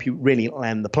this will help you really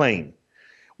land the plane.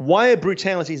 Why are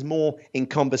brutalities more in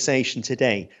conversation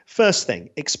today? First thing,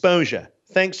 exposure.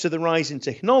 Thanks to the rise in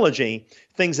technology,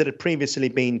 things that had previously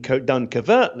been done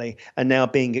covertly are now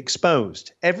being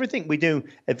exposed. Everything we do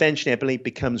eventually, I believe,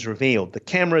 becomes revealed. The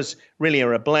cameras really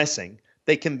are a blessing.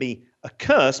 They can be a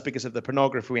curse because of the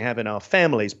pornography we have in our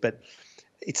families, but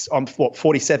it's on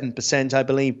 47%, I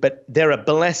believe, but they're a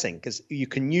blessing because you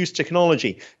can use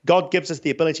technology. God gives us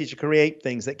the ability to create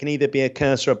things that can either be a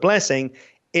curse or a blessing.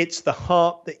 It's the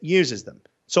heart that uses them.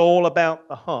 It's all about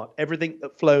the heart. Everything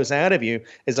that flows out of you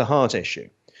is a heart issue.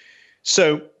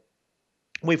 So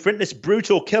we've witnessed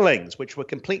brutal killings, which were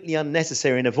completely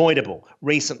unnecessary and avoidable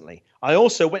recently. I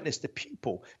also witnessed a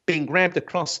pupil being grabbed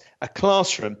across a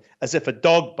classroom as if a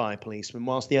dog by a policeman,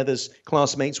 whilst the others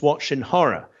classmates watched in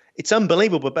horror. It's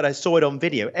unbelievable, but I saw it on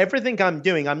video. Everything I'm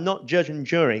doing, I'm not judge and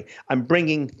jury. I'm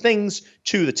bringing things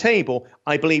to the table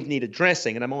I believe need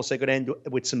addressing, and I'm also going to end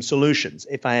with some solutions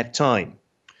if I have time.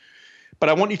 But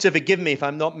I want you to forgive me if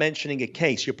I'm not mentioning a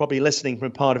case. You're probably listening from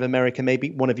a part of America. Maybe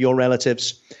one of your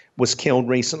relatives was killed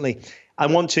recently. I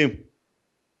want to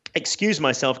excuse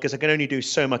myself because I can only do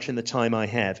so much in the time I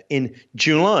have. In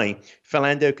July,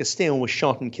 Philando Castile was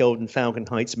shot and killed in Falcon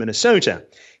Heights, Minnesota.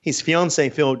 His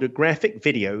fiancée filmed a graphic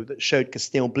video that showed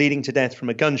Castile bleeding to death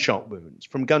from gunshot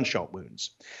wounds.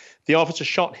 The officer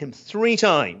shot him 3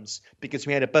 times because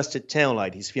he had a busted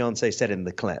taillight, his fiancée said in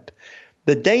the clip.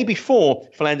 The day before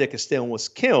Philando Castile was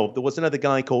killed, there was another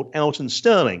guy called Alton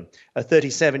Sterling, a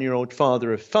 37-year-old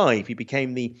father of 5. He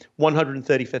became the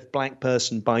 135th black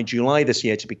person by July this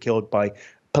year to be killed by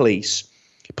police.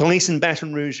 Police in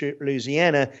Baton Rouge,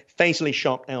 Louisiana, fatally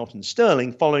shot Alton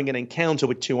Sterling following an encounter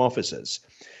with 2 officers.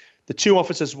 The 2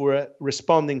 officers were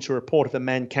responding to a report of a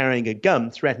man carrying a gun,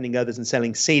 threatening others and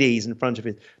selling CDs in front of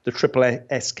the Triple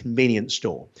S convenience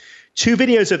store. 2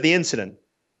 videos of the incident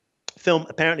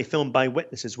apparently filmed by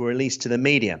witnesses, were released to the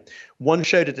media. One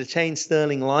showed a detained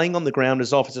Sterling lying on the ground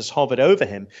as officers hovered over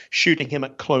him, shooting him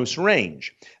at close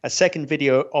range. A second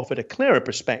video offered a clearer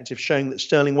perspective, showing that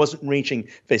Sterling wasn't reaching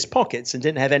for his pockets and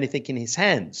didn't have anything in his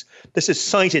hands. This is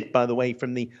cited, by the way,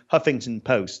 from the Huffington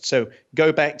Post. So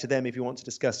go back to them if you want to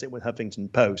discuss it with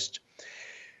Huffington Post.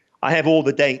 I have all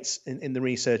the dates in the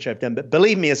research I've done, but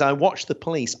believe me, as I watched the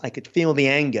police, I could feel the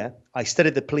anger. I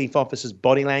studied the police officers'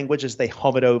 body language as they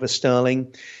hovered over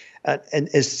Sterling. And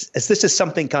as this is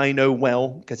something I know well,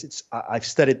 because I've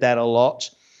studied that a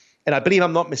lot. And I believe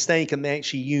I'm not mistaken, they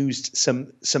actually used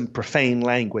some profane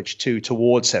language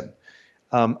towards him.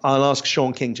 I'll ask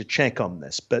Sean King to check on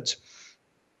this, but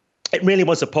it really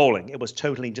was appalling. It was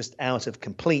totally just out of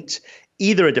complete,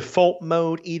 either a default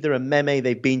mode, either a meme,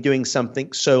 they've been doing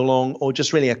something so long, or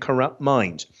just really a corrupt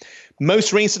mind.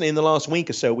 Most recently, in the last week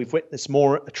or so, we've witnessed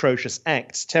more atrocious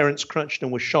acts. Terrence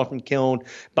Crutchton was shot and killed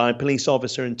by a police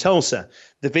officer in Tulsa.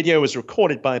 The video was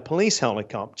recorded by a police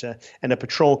helicopter and a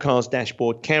patrol car's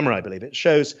dashboard camera, I believe. It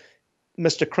shows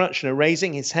Mr. Crutchton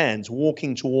raising his hands,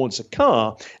 walking towards a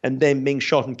car, and then being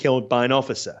shot and killed by an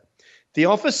officer. The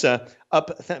officer,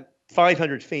 up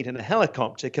 500 feet in a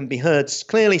helicopter, can be heard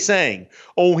clearly saying,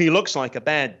 "Oh, he looks like a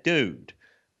bad dude."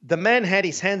 The man had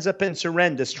his hands up in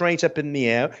surrender, straight up in the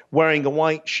air, wearing a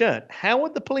white shirt. How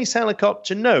would the police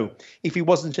helicopter know if he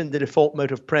wasn't in the default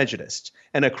mode of prejudice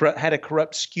and had a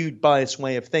corrupt, skewed, biased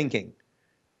way of thinking?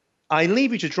 I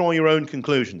leave you to draw your own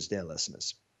conclusions, dear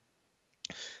listeners.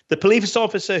 The police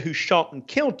officer who shot and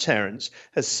killed Terrence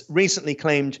has recently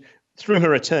claimed through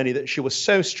her attorney that she was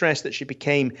so stressed that she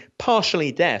became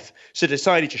partially deaf, so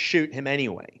decided to shoot him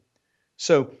anyway.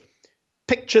 So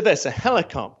picture this, a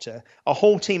helicopter, a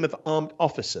whole team of armed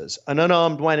officers, an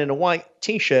unarmed one in a white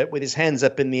T-shirt with his hands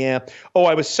up in the air. "Oh,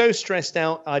 I was so stressed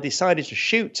out, I decided to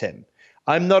shoot him."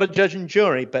 I'm not a judge and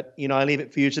jury, but, I leave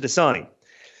it for you to decide.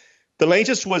 The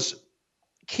latest was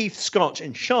Keith Scott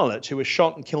in Charlotte, who was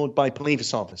shot and killed by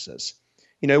police officers.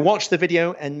 Watch the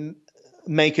video and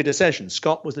make a decision.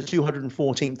 Scott was the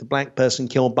 214th black person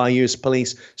killed by U.S.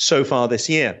 police so far this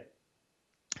year.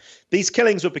 These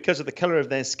killings were because of the color of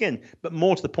their skin, but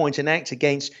more to the point, an act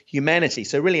against humanity.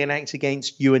 So really an act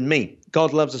against you and me.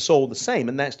 God loves us all the same,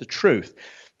 and that's the truth.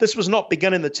 This was not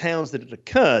begun in the towns that it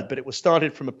occurred, but it was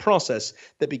started from a process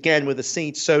that began with a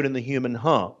seed sown in the human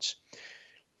heart.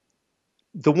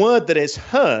 The word that is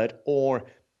heard, or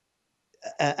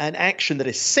an action that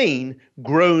is seen,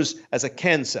 grows as a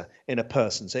cancer in a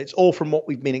person. So it's all from what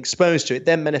we've been exposed to. It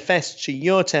then manifests to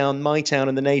your town, my town,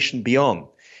 and the nation beyond.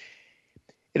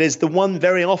 It is the one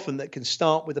very often that can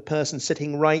start with a person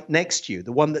sitting right next to you,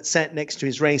 the one that sat next to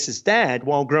his racist dad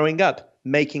while growing up,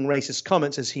 making racist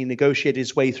comments as he negotiated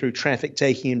his way through traffic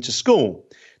taking him to school.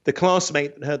 The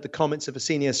classmate that heard the comments of a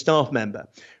senior staff member,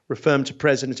 referring to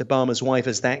President Obama's wife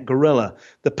as that gorilla.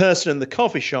 The person in the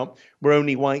coffee shop where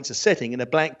only whites are sitting and a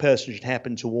black person should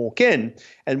happen to walk in,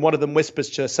 and one of them whispers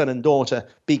to her son and daughter,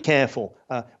 "Be careful,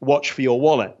 watch for your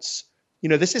wallets."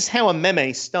 This is how a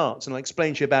meme starts, and I'll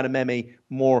explain to you about a meme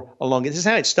more along. This is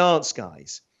how it starts,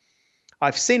 guys.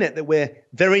 I've seen it that we're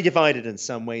very divided in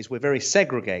some ways. We're very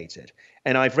segregated.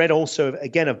 And I've read also,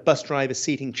 again, of bus drivers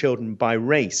seating children by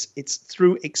race. It's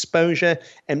through exposure.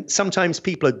 And sometimes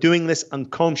people are doing this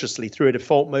unconsciously through a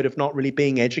default mode of not really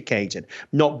being educated,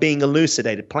 not being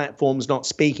elucidated, platforms not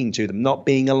speaking to them, not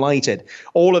being enlightened.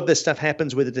 All of this stuff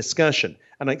happens with a discussion.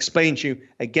 And I explain to you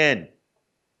again.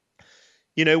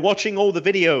 Watching all the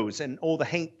videos and all the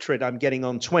hatred I'm getting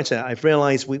on Twitter, I've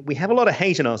realized we have a lot of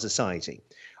hate in our society.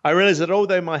 I realize that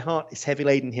although my heart is heavy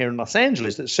laden here in Los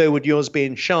Angeles, that so would yours be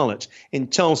in Charlotte, in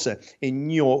Tulsa, in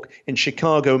New York, in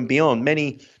Chicago and beyond.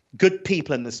 Many good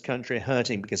people in this country are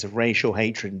hurting because of racial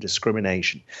hatred and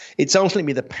discrimination. It's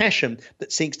ultimately the passion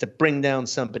that seeks to bring down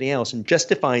somebody else and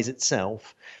justifies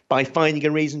itself by finding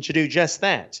a reason to do just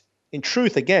that. In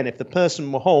truth, again, if the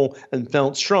person were whole and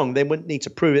felt strong, they wouldn't need to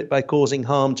prove it by causing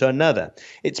harm to another.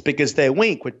 It's because they're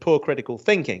weak with poor critical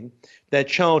thinking, their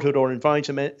childhood or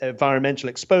environmental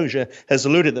exposure has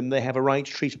eluded them. They have a right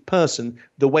to treat a person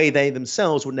the way they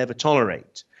themselves would never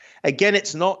tolerate. Again,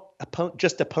 it's not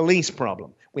just a police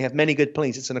problem. We have many good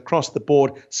police. It's an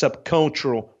across-the-board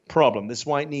subcultural problem. This is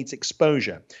why it needs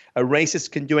exposure. A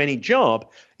racist can do any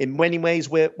job. In many ways,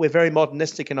 we're very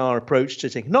modernistic in our approach to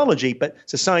technology, but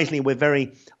societally, we're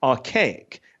very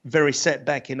archaic, very set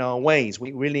back in our ways.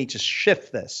 We really need to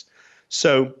shift this.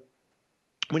 So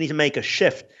we need to make a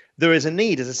shift. There is a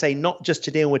need, as I say, not just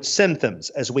to deal with symptoms,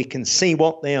 as we can see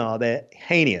what they are. They're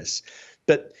heinous.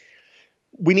 But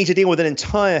we need to deal with an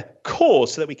entire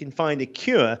cause so that we can find a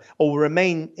cure, or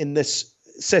remain in this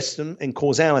system and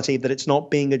causality that it's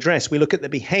not being addressed. We look at the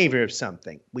behavior of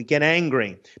something. We get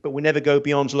angry, but we never go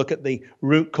beyond to look at the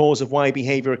root cause of why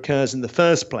behavior occurs in the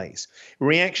first place.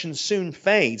 Reaction soon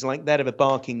fades like that of a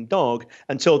barking dog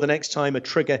until the next time a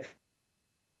trigger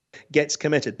gets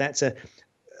committed. That's a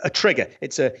trigger.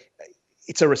 It's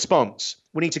a response.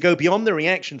 We need to go beyond the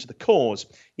reaction to the cause.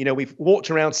 You know, we've walked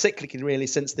around cyclically really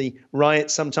since the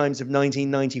riots, sometimes of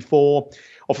 1994,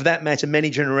 or for that matter, many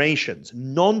generations.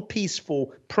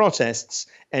 Non-peaceful protests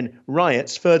and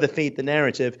riots further feed the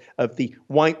narrative of the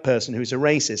white person who's a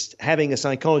racist. Having a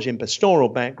psychology and pastoral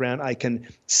background, I can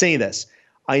see this.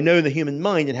 I know the human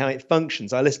mind and how it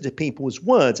functions. I listen to people's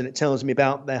words and it tells me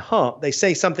about their heart. They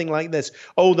say something like this: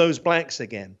 oh, those blacks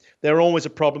again. They're always a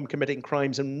problem committing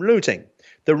crimes and looting.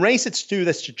 The racists do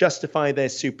this to justify their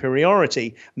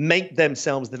superiority, make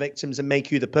themselves the victims and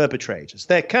make you the perpetrators.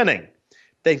 They're cunning.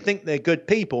 They think they're good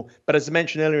people, but as I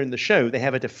mentioned earlier in the show, they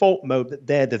have a default mode that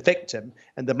they're the victim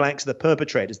and the blacks are the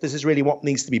perpetrators. This is really what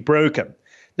needs to be broken.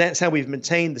 That's how we've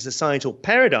maintained the societal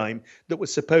paradigm that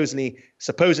was supposedly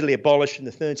abolished in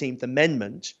the 13th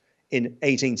Amendment in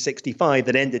 1865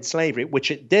 that ended slavery, which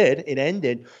it did. It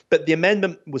ended, but the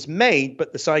amendment was made,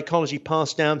 but the psychology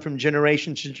passed down from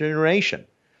generation to generation.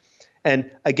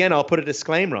 And again, I'll put a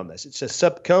disclaimer on this. It's a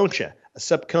subculture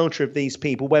of these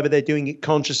people, whether they're doing it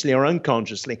consciously or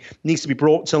unconsciously, needs to be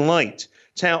brought to light.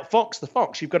 To outfox the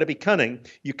fox, you've got to be cunning.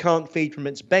 You can't feed from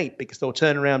its bait because they'll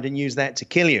turn around and use that to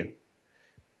kill you.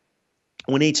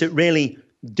 We need to really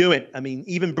do it. I mean,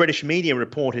 even British media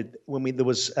reported when there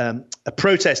was a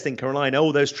protest in Carolina,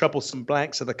 oh, those troublesome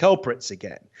blacks are the culprits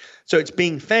again. So it's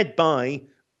being fed by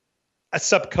a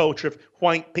subculture of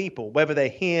white people, whether they're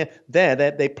here,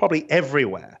 they're probably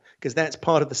everywhere, because that's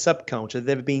part of the subculture.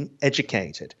 They've been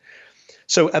educated.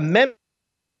 So a memory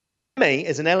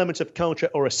is an element of culture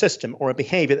or a system or a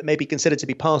behavior that may be considered to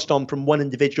be passed on from one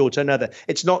individual to another.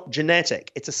 It's not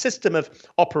genetic. It's a system of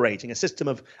operating, a system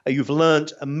of you've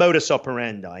learned a modus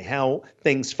operandi, how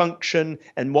things function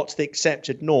and what's the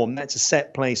accepted norm. That's a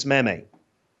set place memory.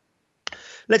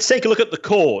 Let's take a look at the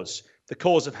cause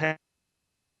of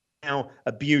how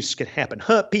abuse can happen.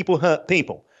 Hurt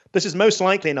people. This is most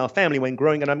likely in our family when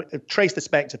growing, and I'm going to trace this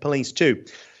back to police too.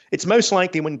 It's most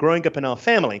likely when growing up in our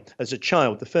family as a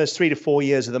child, the first 3 to 4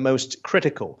 years are the most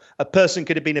critical. A person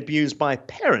could have been abused by a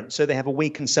parent, so they have a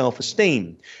weakened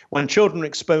self-esteem. When children are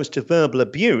exposed to verbal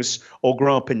abuse or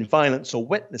grow up in violence or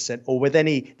witness it or with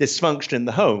any dysfunction in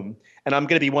the home, and I'm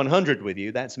going to be 100 with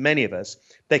you, that's many of us,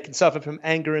 they can suffer from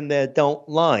anger in their adult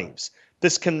lives.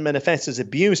 This can manifest as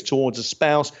abuse towards a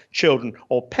spouse, children,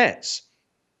 or pets.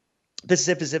 This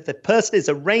is as if the person is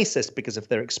a racist because of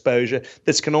their exposure.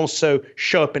 This can also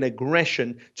show up in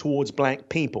aggression towards black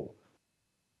people.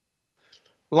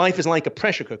 Life is like a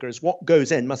pressure cooker, as what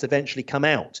goes in must eventually come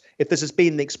out. If this has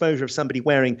been the exposure of somebody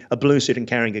wearing a blue suit and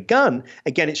carrying a gun,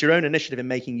 again, it's your own initiative in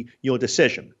making your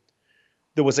decision.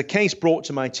 There was a case brought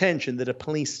to my attention that a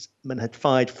policeman had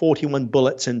fired 41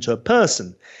 bullets into a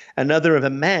person. Another of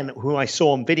a man who I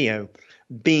saw on video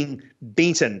being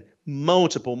beaten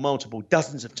multiple,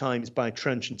 dozens of times by a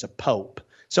truncheon to pulp.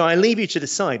 So I leave you to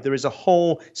decide. There is a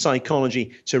whole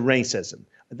psychology to racism.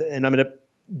 And I'm going to,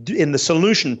 in the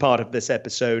solution part of this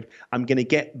episode, I'm going to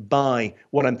get by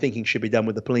what I'm thinking should be done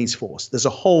with the police force. There's a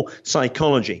whole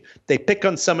psychology. They pick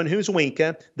on someone who's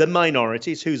weaker, the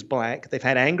minorities, who's black. They've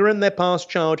had anger in their past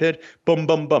childhood. Boom,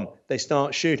 boom, boom. They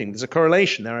start shooting. There's a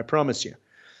correlation there, I promise you.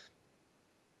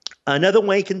 Another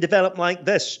way can develop like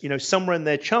this. You know, somewhere in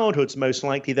their childhoods, most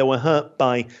likely they were hurt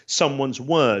by someone's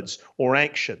words or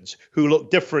actions who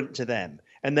look different to them,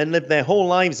 and then live their whole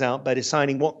lives out by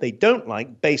deciding what they don't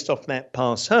like based off that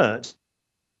past hurt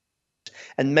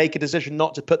and make a decision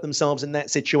not to put themselves in that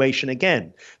situation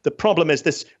again. The problem is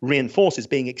this reinforces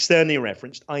being externally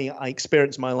referenced. I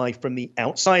experience my life from the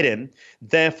outside in.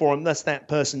 Therefore, unless that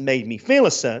person made me feel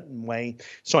a certain way,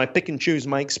 so I pick and choose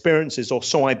my experiences, or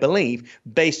so I believe,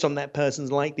 based on that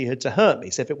person's likelihood to hurt me.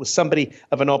 So if it was somebody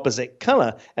of an opposite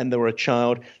color and they were a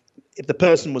child, if the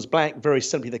person was black, very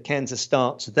simply the cancer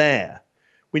starts there.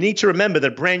 We need to remember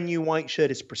that a brand new white shirt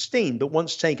is pristine, but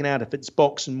once taken out of its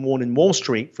box and worn in Wall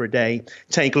Street for a day,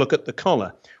 take a look at the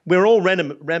collar. We're all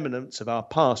remnants of our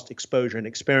past exposure and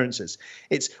experiences.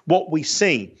 It's what we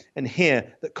see and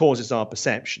hear that causes our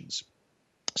perceptions.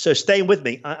 So stay with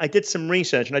me. I did some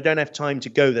research, and I don't have time to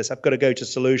go this. I've got to go to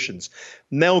solutions.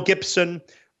 Mel Gibson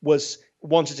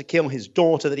wanted to kill his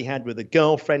daughter that he had with a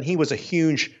girlfriend. He was a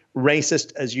huge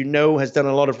racist, as you know, has done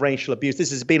a lot of racial abuse. This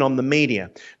has been on the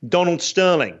media. Donald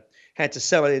Sterling had to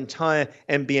sell an entire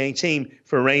NBA team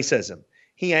for racism.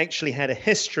 He actually had a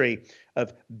history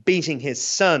of beating his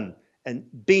son and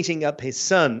beating up his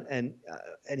son, and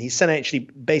his son actually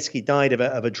basically died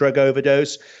of a drug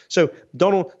overdose. So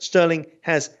Donald Sterling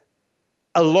has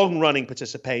a long-running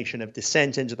participation of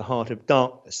descent into the heart of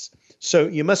darkness. So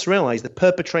you must realize the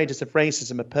perpetrators of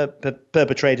racism are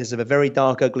perpetrators of a very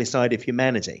dark, ugly side of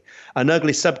humanity, an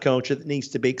ugly subculture that needs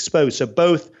to be exposed. So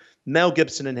both Mel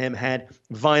Gibson and him had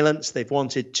violence. They've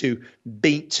wanted to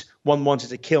beat. One wanted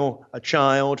to kill a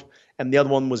child, and the other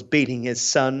one was beating his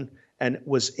son and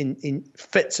was in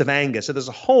fits of anger. So there's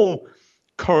a whole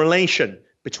correlation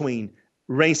between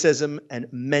racism and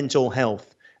mental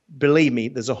health. Believe me,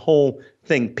 there's a whole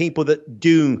thing. People that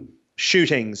do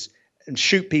shootings and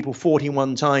shoot people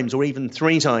 41 times or even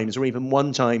 3 times or even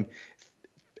 1 time,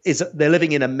 they're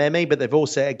living in a meme, but they've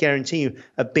also, I guarantee you,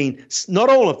 have been, not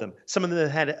all of them, some of them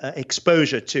have had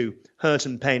exposure to hurt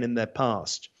and pain in their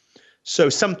past. So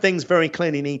some things very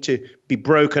clearly need to be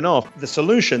broken off. The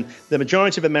solution, the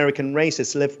majority of American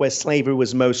racists lived where slavery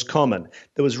was most common.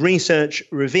 There was research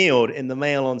revealed in the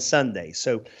Mail on Sunday.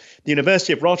 So the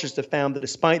University of Rochester found that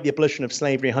despite the abolition of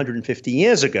slavery 150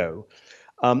 years ago,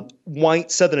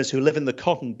 white Southerners who live in the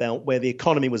Cotton Belt, where the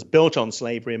economy was built on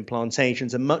slavery and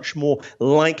plantations, are much more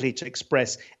likely to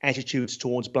express attitudes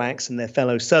towards blacks and their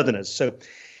fellow Southerners. So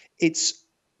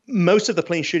most of the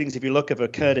police shootings, if you look, have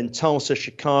occurred in Tulsa,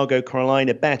 Chicago,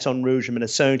 Carolina, Baton Rouge,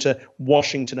 Minnesota,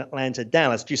 Washington, Atlanta,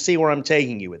 Dallas. Do you see where I'm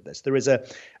taking you with this? There is a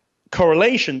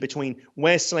correlation between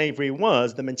where slavery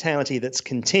was, the mentality that's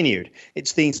continued.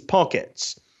 It's these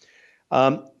pockets.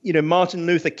 Martin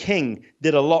Luther King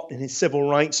did a lot in his civil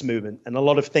rights movement, and a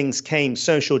lot of things came,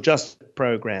 social justice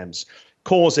programs,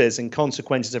 causes and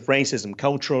consequences of racism,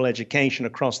 cultural education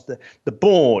across the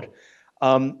board.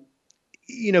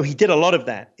 He did a lot of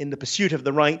that in the pursuit of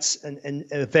the rights and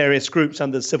various groups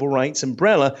under the civil rights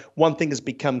umbrella. One thing has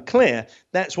become clear.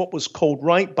 That's what was called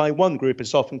right by one group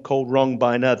is often called wrong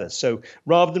by another. So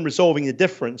rather than resolving the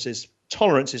differences,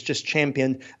 tolerance is just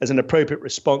championed as an appropriate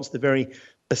response to the very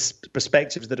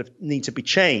perspectives that need to be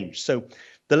changed. So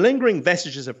the lingering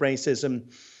vestiges of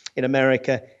racism in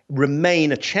America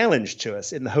remain a challenge to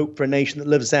us in the hope for a nation that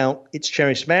lives out its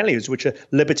cherished values, which are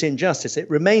liberty and justice. It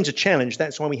remains a challenge.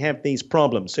 That's why we have these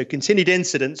problems. So continued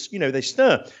incidents, they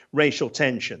stir racial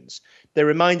tensions. They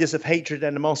remind us of hatred,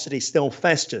 animosity still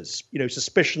festers.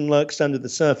 Suspicion lurks under the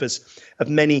surface of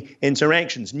many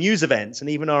interactions. News events and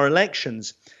even our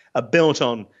elections are built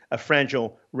on a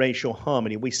fragile racial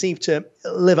harmony. We seem to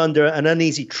live under an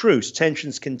uneasy truce.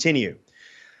 Tensions continue.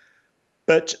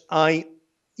 But I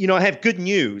have good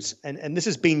news, and this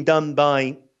has been done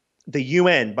by the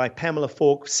UN, by Pamela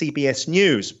Falk, CBS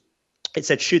News. It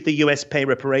said, should the US pay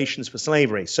reparations for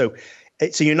slavery? So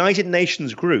it's a United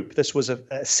Nations group. This was a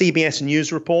CBS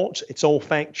News report. It's all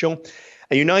factual.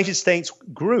 A United States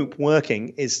group working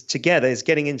is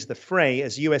getting into the fray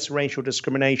as U.S. racial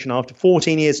discrimination after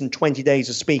 14 years and 20 days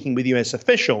of speaking with U.S.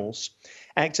 officials,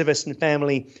 activists and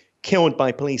family killed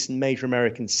by police in major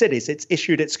American cities. It's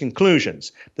issued its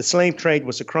conclusions. The slave trade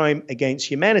was a crime against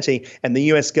humanity and the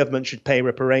U.S. government should pay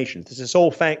reparations. This is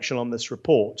all factual on this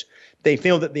report. They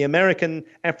feel that the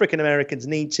African Americans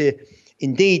need to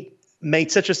indeed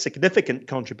made such a significant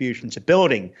contribution to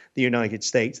building the United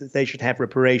States that they should have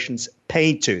reparations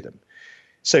paid to them.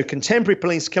 So contemporary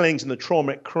police killings and the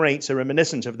trauma it creates are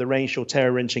reminiscent of the racial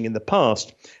terror lynching in the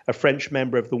past, a French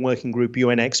member of the working group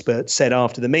UN experts said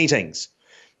after the meetings.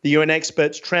 The UN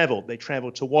experts traveled. They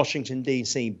traveled to Washington,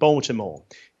 D.C., Baltimore,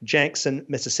 Jackson,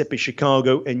 Mississippi,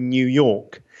 Chicago, and New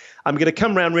York. I'm going to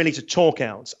come around really to talk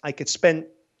outs.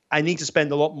 I need to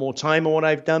spend a lot more time on what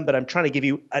I've done, but I'm trying to give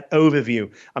you an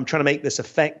overview. I'm trying to make this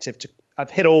effective. I've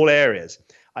hit all areas.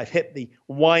 I've hit the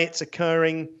why it's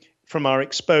occurring from our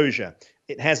exposure.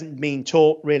 It hasn't been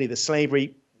taught really. The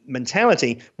slavery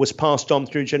mentality was passed on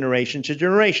through generation to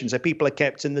generation. So people are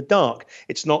kept in the dark.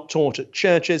 It's not taught at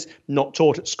churches, not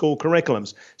taught at school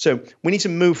curriculums. So we need to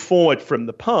move forward from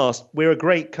the past. We're a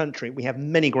great country. We have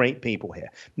many great people here,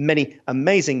 many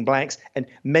amazing blacks and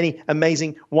many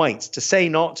amazing whites. To say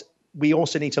not, we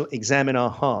also need to examine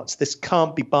our hearts. This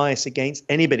can't be biased against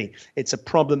anybody. It's a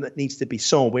problem that needs to be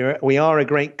solved. We are a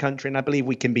great country, and I believe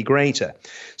we can be greater.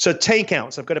 So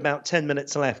takeouts, I've got about 10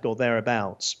 minutes left or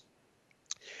thereabouts.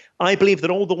 I believe that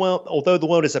although the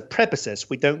world is a precipice,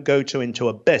 we don't go into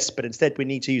abyss, but instead we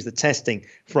need to use the testing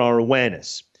for our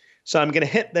awareness. So I'm going to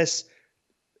hit this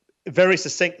very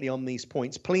succinctly on these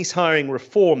points. Police hiring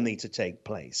reform needs to take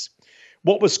place.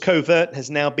 What was covert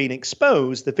has now been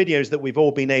exposed. The videos that we've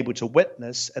all been able to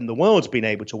witness and the world's been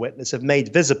able to witness have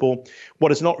made visible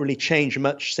what has not really changed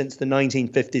much since the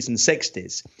 1950s and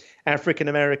 60s. African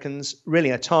Americans really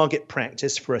a target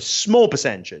practice for a small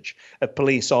percentage of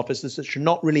police officers that should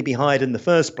not really be hired in the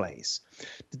first place.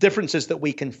 The difference is that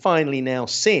we can finally now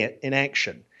see it in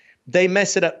action. They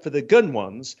mess it up for the good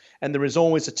ones, and there is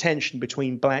always a tension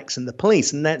between blacks and the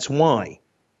police, and that's why.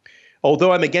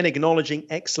 Although I'm again acknowledging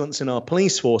excellence in our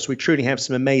police force, we truly have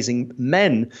some amazing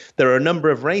men. There are a number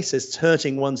of racists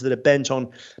hurting ones that are bent on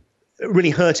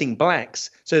really hurting blacks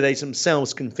so they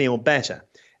themselves can feel better.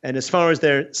 And as far as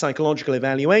their psychological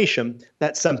evaluation,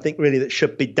 that's something really that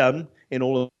should be done in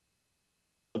all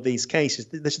of these cases.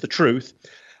 This is the truth.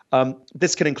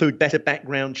 This can include better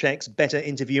background checks, better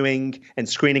interviewing and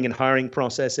screening and hiring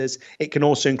processes. It can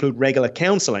also include regular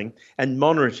counseling and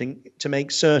monitoring to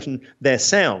make certain they're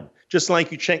sound. Just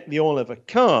like you check the oil of a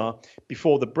car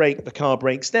before the car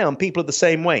breaks down, people are the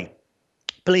same way.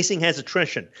 Policing has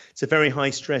attrition. It's a very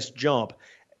high-stress job.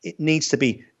 It needs to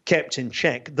be kept in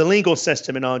check. The legal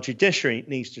system in our judiciary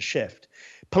needs to shift.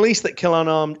 Police that kill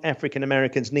unarmed African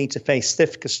Americans need to face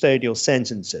stiff custodial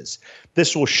sentences.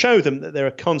 This will show them that there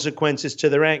are consequences to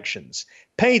their actions.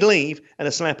 Paid leave and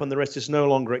a slap on the wrist is no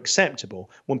longer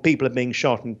acceptable when people are being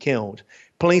shot and killed.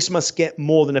 Police must get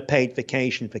more than a paid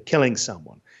vacation for killing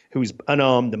someone who's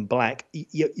unarmed and black.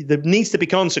 There needs to be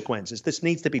consequences. This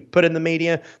needs to be put in the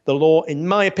media. The law, in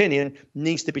my opinion,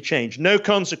 needs to be changed. No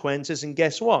consequences, and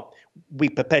guess what? We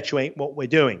perpetuate what we're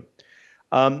doing.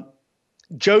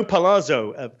 Joe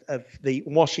Palazzo of the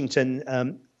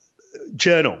Washington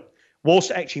Journal, Wall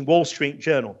Street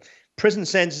Journal. Prison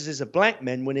sentences of black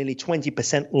men were nearly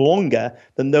 20% longer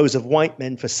than those of white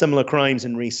men for similar crimes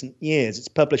in recent years. It's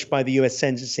published by the U.S.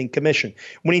 Sentencing Commission.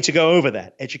 We need to go over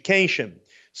that. Education,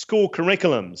 school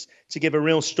curriculums to give a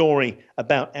real story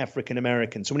about African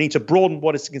Americans. So we need to broaden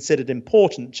what is considered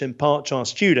important to impart to our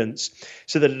students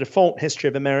so that the default history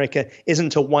of America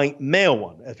isn't a white male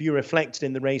one, a view reflected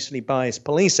in the racially biased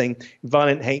policing,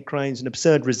 violent hate crimes, and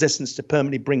absurd resistance to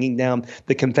permanently bringing down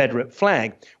the Confederate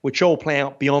flag, which all play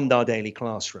out beyond our daily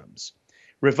classrooms.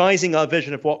 Revising our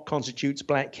vision of what constitutes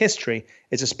black history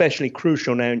is especially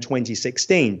crucial now in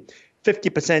 2016.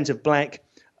 50%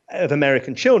 of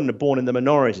American children are born in the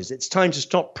minorities. It's time to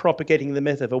stop propagating the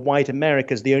myth of a white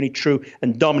America as the only true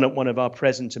and dominant one of our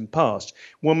present and past.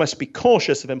 One must be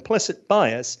cautious of implicit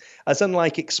bias as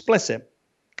unlike explicit,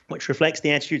 which reflects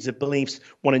the attitudes of beliefs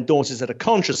one endorses at a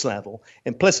conscious level.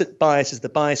 Implicit bias is the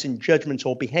bias in judgment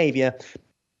or behavior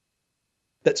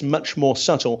that's much more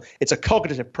subtle. It's a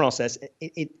cognitive process.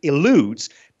 It alludes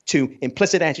to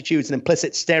implicit attitudes and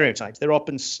implicit stereotypes. They're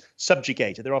often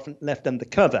subjugated. They're often left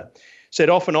undercover. So it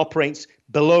often operates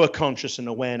below a conscious and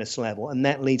awareness level, and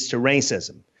that leads to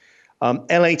racism.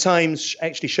 LA Times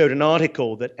actually showed an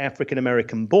article that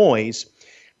African-American boys,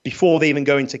 before they even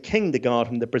go into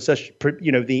kindergarten,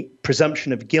 the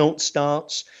presumption of guilt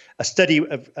starts. A study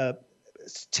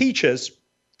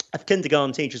of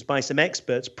kindergarten teachers by some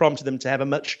experts prompted them to have a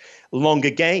much longer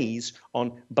gaze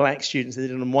on black students than they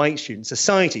did on white students.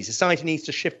 Society needs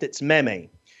to shift its meme.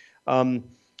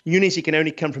 Unity can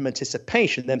only come from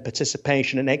anticipation, then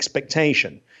participation and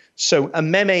expectation. So a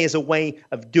meme is a way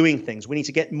of doing things. We need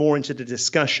to get more into the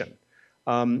discussion.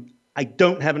 I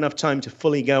don't have enough time to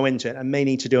fully go into it. I may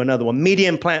need to do another one. Media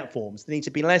and platforms. There needs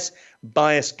to be less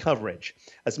biased coverage.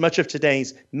 As much of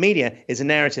today's media is a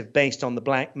narrative based on the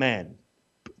black man.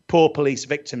 Poor police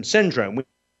victim syndrome. We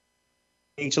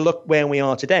need to look where we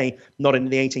are today, not in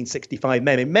the 1865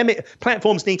 meme.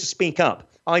 Platforms need to speak up.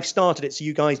 I've started it, so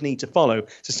you guys need to follow.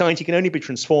 Society can only be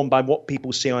transformed by what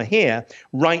people see or hear.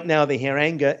 Right now, they hear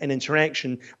anger and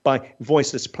interaction by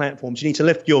voiceless platforms. You need to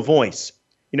lift your voice.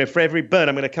 For every bird,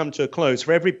 I'm going to come to a close.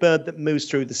 For every bird that moves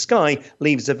through the sky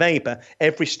leaves a vapor.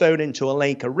 Every stone into a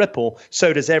lake a ripple.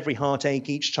 So does every heartache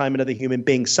each time another human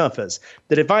being suffers.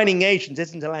 The dividing agent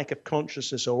isn't a lack of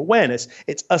consciousness or awareness.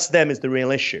 It's us, them is the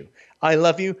real issue. I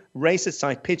love you. Racists,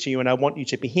 I pity you, and I want you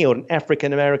to be healed. And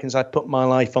African Americans, I put my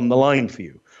life on the line for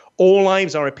you. All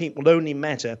lives, I repeat, will only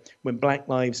matter when black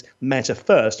lives matter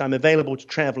first. I'm available to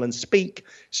travel and speak.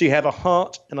 So you have a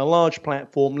heart and a large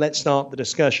platform. Let's start the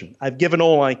discussion. I've given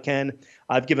all I can.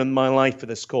 I've given my life for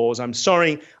this cause. I'm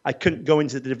sorry I couldn't go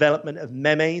into the development of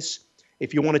memes.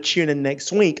 If you want to tune in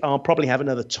next week, I'll probably have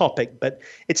another topic. But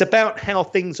it's about how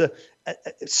things are.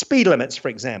 Speed limits, for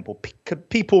example.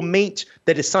 People meet,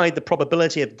 they decide the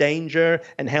probability of danger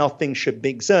and how things should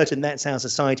be exerted, and that's how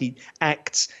society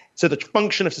acts. So the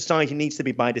function of society needs to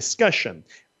be by discussion.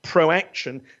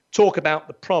 proaction, talk about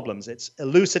the problems. It's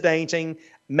elucidating,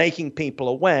 making people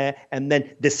aware, and then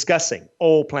discussing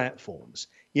all platforms.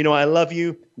 You know, I love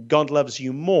you. God loves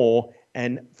you more.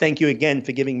 And thank you again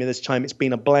for giving me this time. It's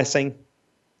been a blessing.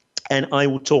 And I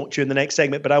will talk to you in the next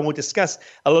segment, but I will discuss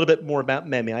a little bit more about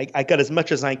Memi. I got as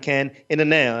much as I can in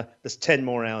an hour. There's 10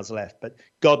 more hours left. But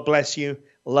God bless you,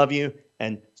 love you,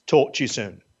 and talk to you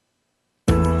soon.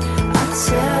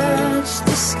 Touch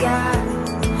the sky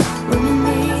when the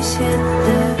knees hit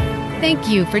the... Thank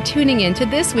you for tuning in to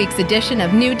this week's edition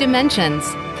of New Dimensions.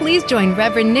 Please join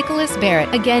Reverend Nicholas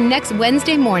Barrett again next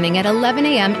Wednesday morning at 11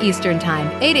 a.m. Eastern Time,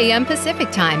 8 a.m.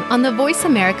 Pacific Time on the Voice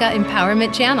America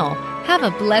Empowerment Channel. Have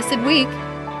a blessed week.